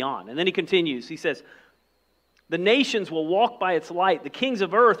 It's beyond. And then he continues. He says, the nations will walk by its light. The kings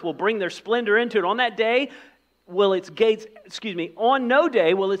of earth will bring their splendor into it. On that day, on no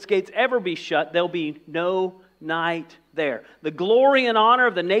day will its gates ever be shut. There'll be no night there. The glory and honor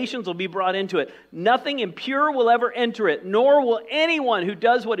of the nations will be brought into it. Nothing impure will ever enter it, nor will anyone who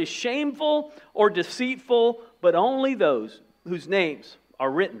does what is shameful or deceitful, but only those whose names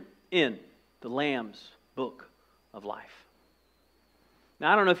are written in the Lamb's book of life.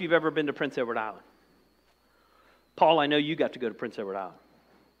 Now, I don't know if you've ever been to Prince Edward Island. Paul, I know you got to go to Prince Edward Island.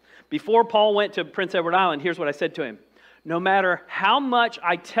 Before Paul went to Prince Edward Island, here's what I said to him. No matter how much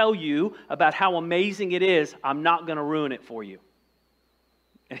I tell you about how amazing it is, I'm not going to ruin it for you.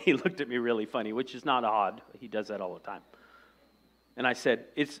 And he looked at me really funny, which is not odd. He does that all the time. And I said,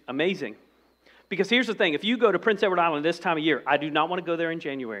 it's amazing. Because here's the thing. If you go to Prince Edward Island this time of year, I do not want to go there in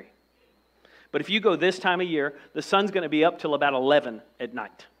January. But if you go this time of year, the sun's going to be up till about 11 at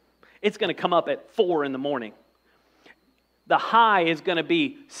night. It's going to come up at 4 in the morning. The high is going to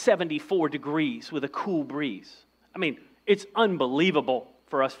be 74 degrees with a cool breeze. It's unbelievable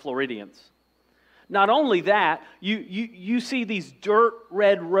for us Floridians. Not only that, you see these dirt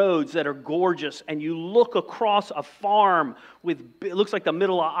red roads that are gorgeous, and you look across a farm it looks like the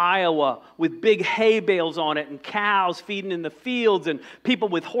middle of Iowa, with big hay bales on it, and cows feeding in the fields, and people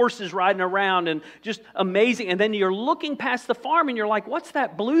with horses riding around, and just amazing. And then you're looking past the farm, and you're like, what's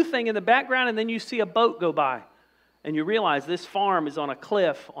that blue thing in the background? And then you see a boat go by, and you realize this farm is on a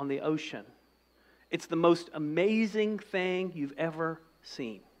cliff on the ocean. It's the most amazing thing you've ever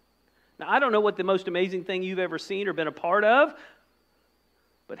seen. Now, I don't know what the most amazing thing you've ever seen or been a part of,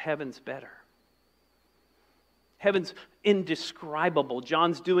 but heaven's better. Heaven's indescribable.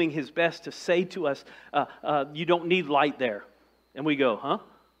 John's doing his best to say to us, you don't need light there. And we go, huh?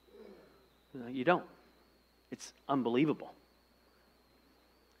 No, you don't. It's unbelievable.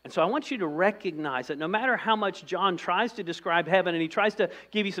 And so I want you to recognize that no matter how much John tries to describe heaven, and he tries to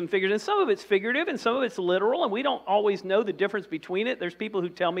give you some figures, and some of it's figurative and some of it's literal, and we don't always know the difference between it. There's people who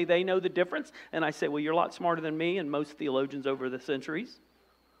tell me they know the difference, and I say, well, you're a lot smarter than me and most theologians over the centuries.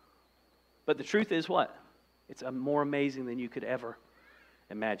 But the truth is what? It's more amazing than you could ever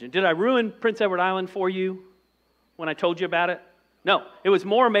imagine. Did I ruin Prince Edward Island for you when I told you about it? No, it was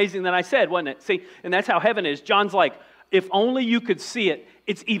more amazing than I said, wasn't it? See, and that's how heaven is. John's like, if only you could see it,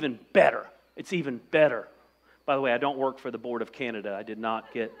 it's even better. It's even better. By the way, I don't work for the Board of Canada. I did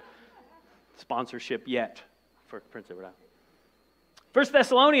not get sponsorship yet for Prince Edward Island. 1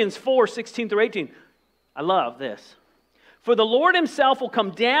 Thessalonians 4, 16 through 18. I love this. For the Lord himself will come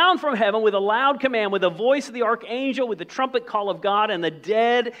down from heaven with a loud command, with the voice of the archangel, with the trumpet call of God, and the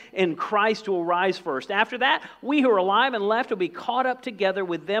dead in Christ will rise first. After that, we who are alive and left will be caught up together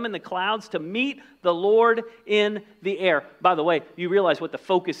with them in the clouds to meet the Lord in the air. By the way, you realize what the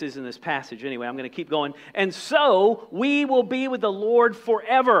focus is in this passage. Anyway, I'm going to keep going. And so we will be with the Lord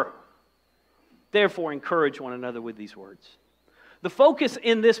forever. Therefore, encourage one another with these words. The focus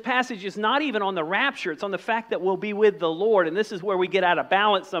in this passage is not even on the rapture. It's on the fact that we'll be with the Lord. And this is where we get out of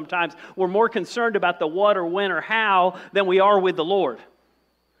balance sometimes. We're more concerned about the what or when or how than we are with the Lord.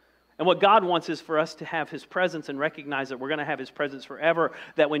 And what God wants is for us to have his presence and recognize that we're going to have his presence forever.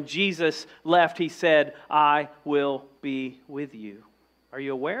 That when Jesus left, he said, I will be with you. Are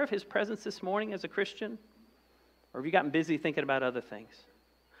you aware of his presence this morning as a Christian? Or have you gotten busy thinking about other things?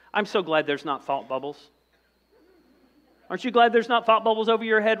 I'm so glad there's not thought bubbles. Aren't you glad there's not thought bubbles over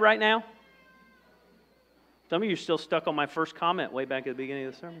your head right now? Some of you are still stuck on my first comment way back at the beginning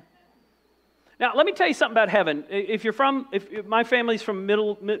of the sermon. Now, let me tell you something about heaven. If my family's from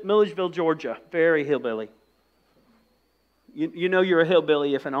Milledgeville, Georgia, very hillbilly. You know you're a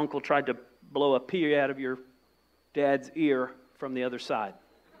hillbilly if an uncle tried to blow a pea out of your dad's ear from the other side.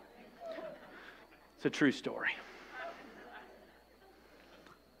 It's a true story.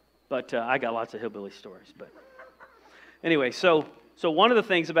 But I got lots of hillbilly stories, but... Anyway, so one of the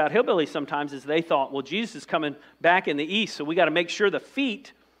things about hillbillies sometimes is they thought, well, Jesus is coming back in the east, so we got to make sure the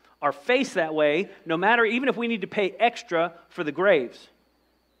feet are faced that way, no matter, even if we need to pay extra for the graves.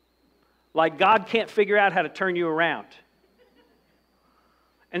 Like God can't figure out how to turn you around.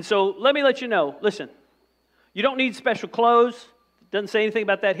 And so let me let you know, listen, you don't need special clothes. It doesn't say anything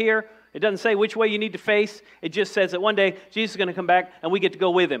about that here. It doesn't say which way you need to face. It just says that one day Jesus is going to come back and we get to go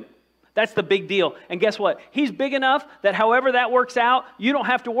with him. That's the big deal. And guess what? He's big enough that however that works out, you don't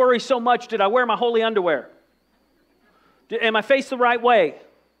have to worry so much, did I wear my holy underwear? Am I faced the right way?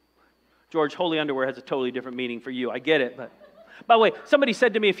 George, holy underwear has a totally different meaning for you. I get it. But by the way, somebody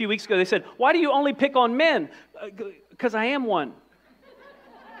said to me a few weeks ago, they said, why do you only pick on men? Because I am one.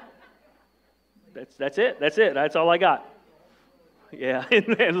 That's it. That's all I got. Yeah.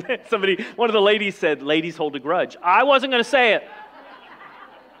 One of the ladies said, ladies hold a grudge. I wasn't going to say it.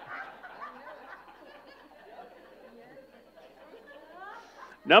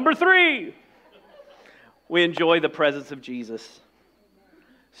 Number 3, we enjoy the presence of Jesus.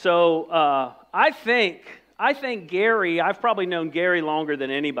 So I think Gary, I've probably known Gary longer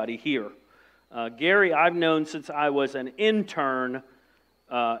than anybody here. Gary, I've known since I was an intern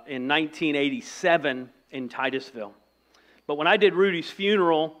in 1987 in Titusville. But when I did Rudy's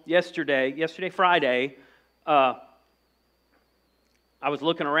funeral Friday, I was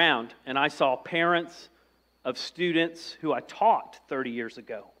looking around and I saw parents of students who I taught 30 years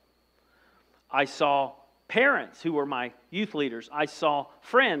ago. I saw parents who were my youth leaders. I saw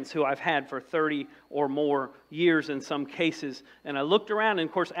friends who I've had for 30 or more years in some cases. And I looked around, and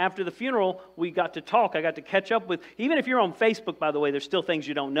of course, after the funeral, we got to talk. I got to catch up with, even if you're on Facebook, by the way, there's still things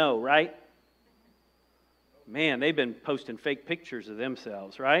you don't know, right? Man, they've been posting fake pictures of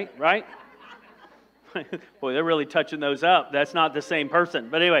themselves, right? Boy, they're really touching those up. That's not the same person.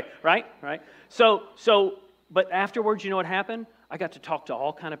 But anyway, right? But afterwards, you know what happened? I got to talk to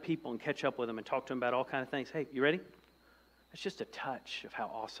all kind of people and catch up with them and talk to them about all kind of things. Hey, you ready? That's just a touch of how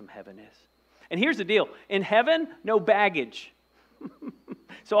awesome heaven is. And here's the deal. In heaven, no baggage.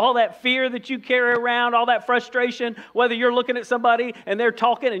 So all that fear that you carry around, all that frustration, whether you're looking at somebody and they're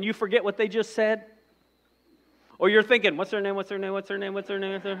talking and you forget what they just said, or you're thinking, what's their name?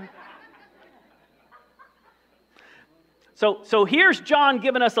 So here's John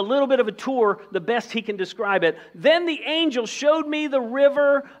giving us a little bit of a tour, the best he can describe it. Then the angel showed me the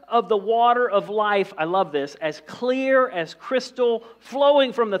river of the water of life. I love this. As clear as crystal,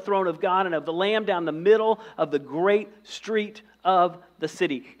 flowing from the throne of God and of the Lamb down the middle of the great street of the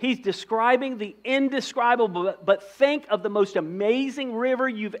city. He's describing the indescribable, but think of the most amazing river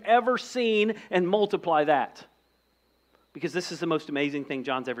you've ever seen and multiply that. Because this is the most amazing thing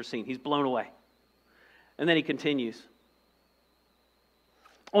John's ever seen. He's blown away. And then he continues.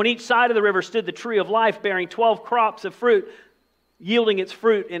 On each side of the river stood the tree of life, bearing 12 crops of fruit, yielding its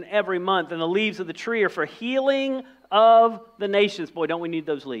fruit in every month. And the leaves of the tree are for healing of the nations. Boy, don't we need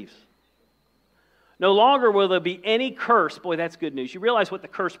those leaves. No longer will there be any curse. Boy, that's good news. You realize what the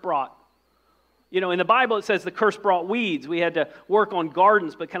curse brought. You know, in the Bible it says the curse brought weeds. We had to work on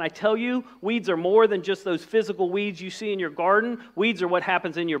gardens. But can I tell you, weeds are more than just those physical weeds you see in your garden. Weeds are what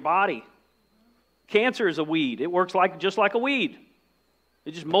happens in your body. Cancer is a weed. It works just like a weed.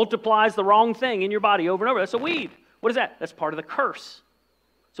 It just multiplies the wrong thing in your body over and over. That's a weed. What is that? That's part of the curse.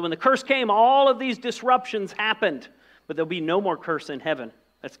 So when the curse came, all of these disruptions happened. but there'll be no more curse in heaven.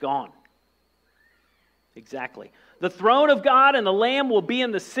 That's gone. Exactly. The throne of God and the Lamb will be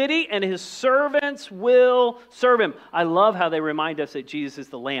in the city, and his servants will serve him. I love how they remind us that Jesus is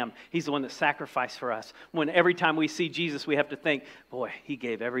the Lamb. He's the one that sacrificed for us. When every time we see Jesus, we have to think, boy, he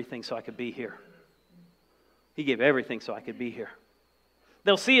gave everything so I could be here. He gave everything so I could be here.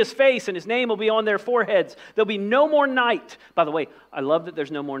 They'll see his face, and his name will be on their foreheads. There'll be no more night. By the way, I love that there's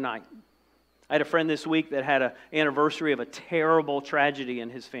no more night. I had a friend this week that had an anniversary of a terrible tragedy in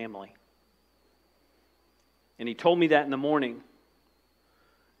his family. And he told me that in the morning.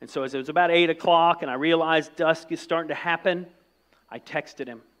 And so as it was about 8 o'clock and I realized dusk is starting to happen, I texted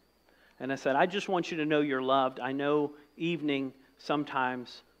him. And I said, I just want you to know you're loved. I know evening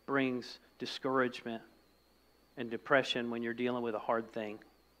sometimes brings discouragement and depression when you're dealing with a hard thing.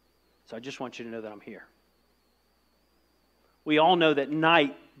 So I just want you to know that I'm here. We all know that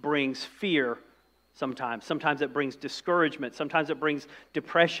night brings fear sometimes. Sometimes it brings discouragement. Sometimes it brings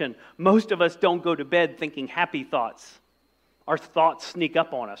depression. Most of us don't go to bed thinking happy thoughts. Our thoughts sneak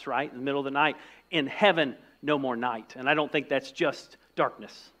up on us, right? In the middle of the night. In heaven, no more night. And I don't think that's just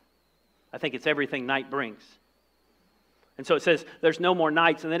darkness. I think it's everything night brings. And so it says there's no more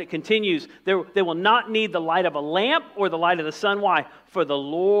nights. And then it continues. They will not need the light of a lamp or the light of the sun. Why? For the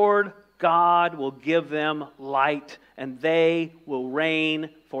Lord God will give them light, and they will reign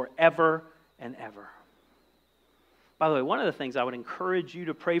forever and ever. By the way, one of the things I would encourage you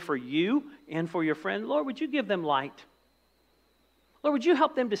to pray for you and for your friend, Lord, would you give them light? Lord, would you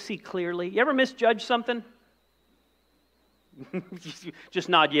help them to see clearly? You ever misjudge something? Just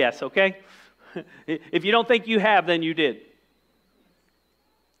nod yes, okay? If you don't think you have, then you did.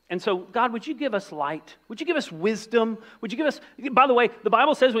 And so, God, would you give us light? Would you give us wisdom? Would you give us... By the way, the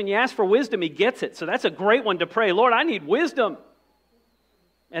Bible says when you ask for wisdom, he gets it. So that's a great one to pray. Lord, I need wisdom.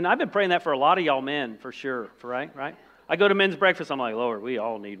 And I've been praying that for a lot of y'all men, for sure, right? I go to men's breakfast, I'm like, Lord, we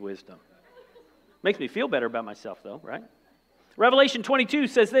all need wisdom. Makes me feel better about myself, though, right? Revelation 22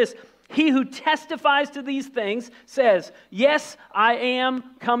 says this, he who testifies to these things says, yes, I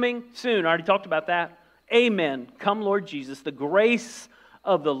am coming soon. I already talked about that. Amen. Come, Lord Jesus. The grace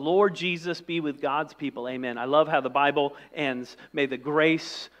of the Lord Jesus be with God's people. Amen. I love how the Bible ends. May the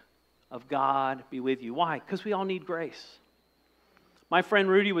grace of God be with you. Why? Because we all need grace. My friend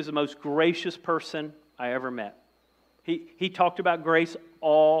Rudy was the most gracious person I ever met. He talked about grace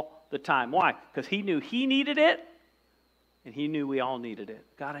all the time. Why? Because he knew he needed it, and he knew we all needed it.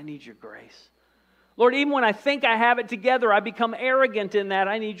 God, I need your grace. Lord, even when I think I have it together, I become arrogant in that.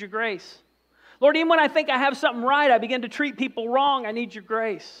 I need your grace. Lord, even when I think I have something right, I begin to treat people wrong. I need your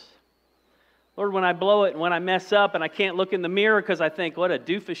grace. Lord, when I blow it and when I mess up and I can't look in the mirror because I think, what a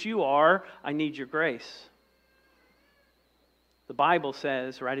doofus you are, I need your grace. The Bible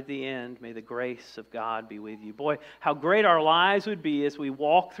says right at the end, may the grace of God be with you. Boy, how great our lives would be as we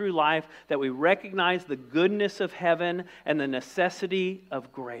walk through life that we recognize the goodness of heaven and the necessity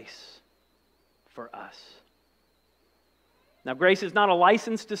of grace for us. Now, grace is not a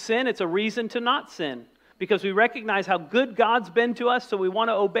license to sin. It's a reason to not sin because we recognize how good God's been to us, so we want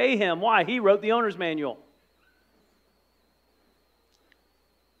to obey him. Why? He wrote the owner's manual.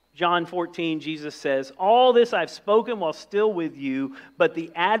 John 14, Jesus says, all this I've spoken while still with you, but the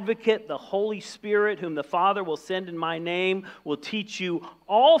advocate, the Holy Spirit, whom the Father will send in my name, will teach you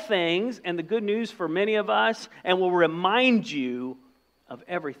all things, and the good news for many of us, and will remind you of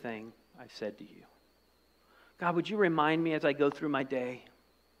everything I've said to you. God, would you remind me as I go through my day?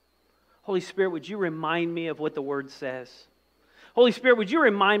 Holy Spirit, would you remind me of what the Word says? Holy Spirit, would you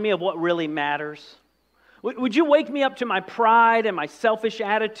remind me of what really matters? Would you wake me up to my pride and my selfish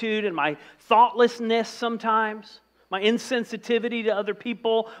attitude and my thoughtlessness sometimes? My insensitivity to other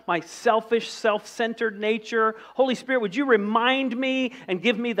people, my selfish, self-centered nature. Holy Spirit, would you remind me and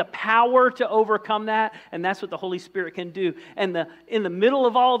give me the power to overcome that? And that's what the Holy Spirit can do. And in the middle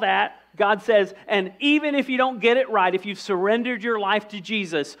of all that, God says, and even if you don't get it right, if you've surrendered your life to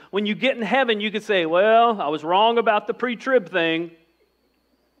Jesus, when you get in heaven, you could say, well, I was wrong about the pre-trib thing.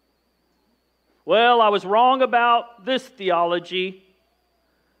 Well, I was wrong about this theology,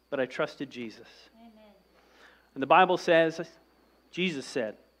 but I trusted Jesus. Amen. And the Bible says, Jesus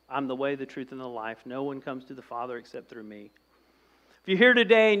said, I'm the way, the truth, and the life. No one comes to the Father except through me. If you're here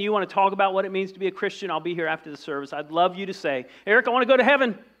today and you want to talk about what it means to be a Christian, I'll be here after the service. I'd love you to say, Eric, I want to go to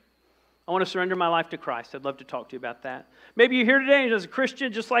heaven. I want to surrender my life to Christ. I'd love to talk to you about that. Maybe you're here today and as a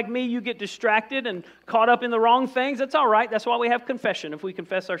Christian, just like me, you get distracted and caught up in the wrong things. That's all right. That's why we have confession. If we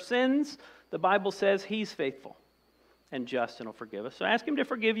confess our sins, the Bible says he's faithful and just and will forgive us. So ask him to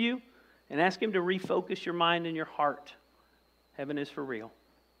forgive you and ask him to refocus your mind and your heart. Heaven is for real.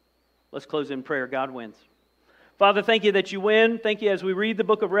 Let's close in prayer. God wins. Father, thank you that you win. Thank you as we read the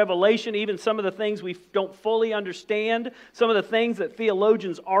book of Revelation, even some of the things we don't fully understand, some of the things that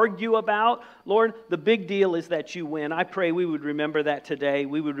theologians argue about. Lord, the big deal is that you win. I pray we would remember that today.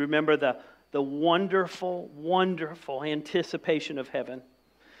 We would remember the wonderful, wonderful anticipation of heaven.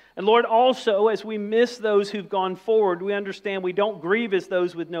 And Lord, also, as we miss those who've gone forward, we understand we don't grieve as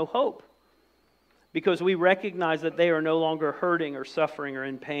those with no hope, because we recognize that they are no longer hurting or suffering or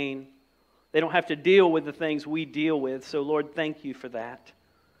in pain. They don't have to deal with the things we deal with. So, Lord, thank you for that.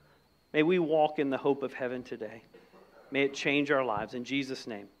 May we walk in the hope of heaven today. May it change our lives. In Jesus'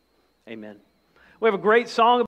 name, amen. We have a great song.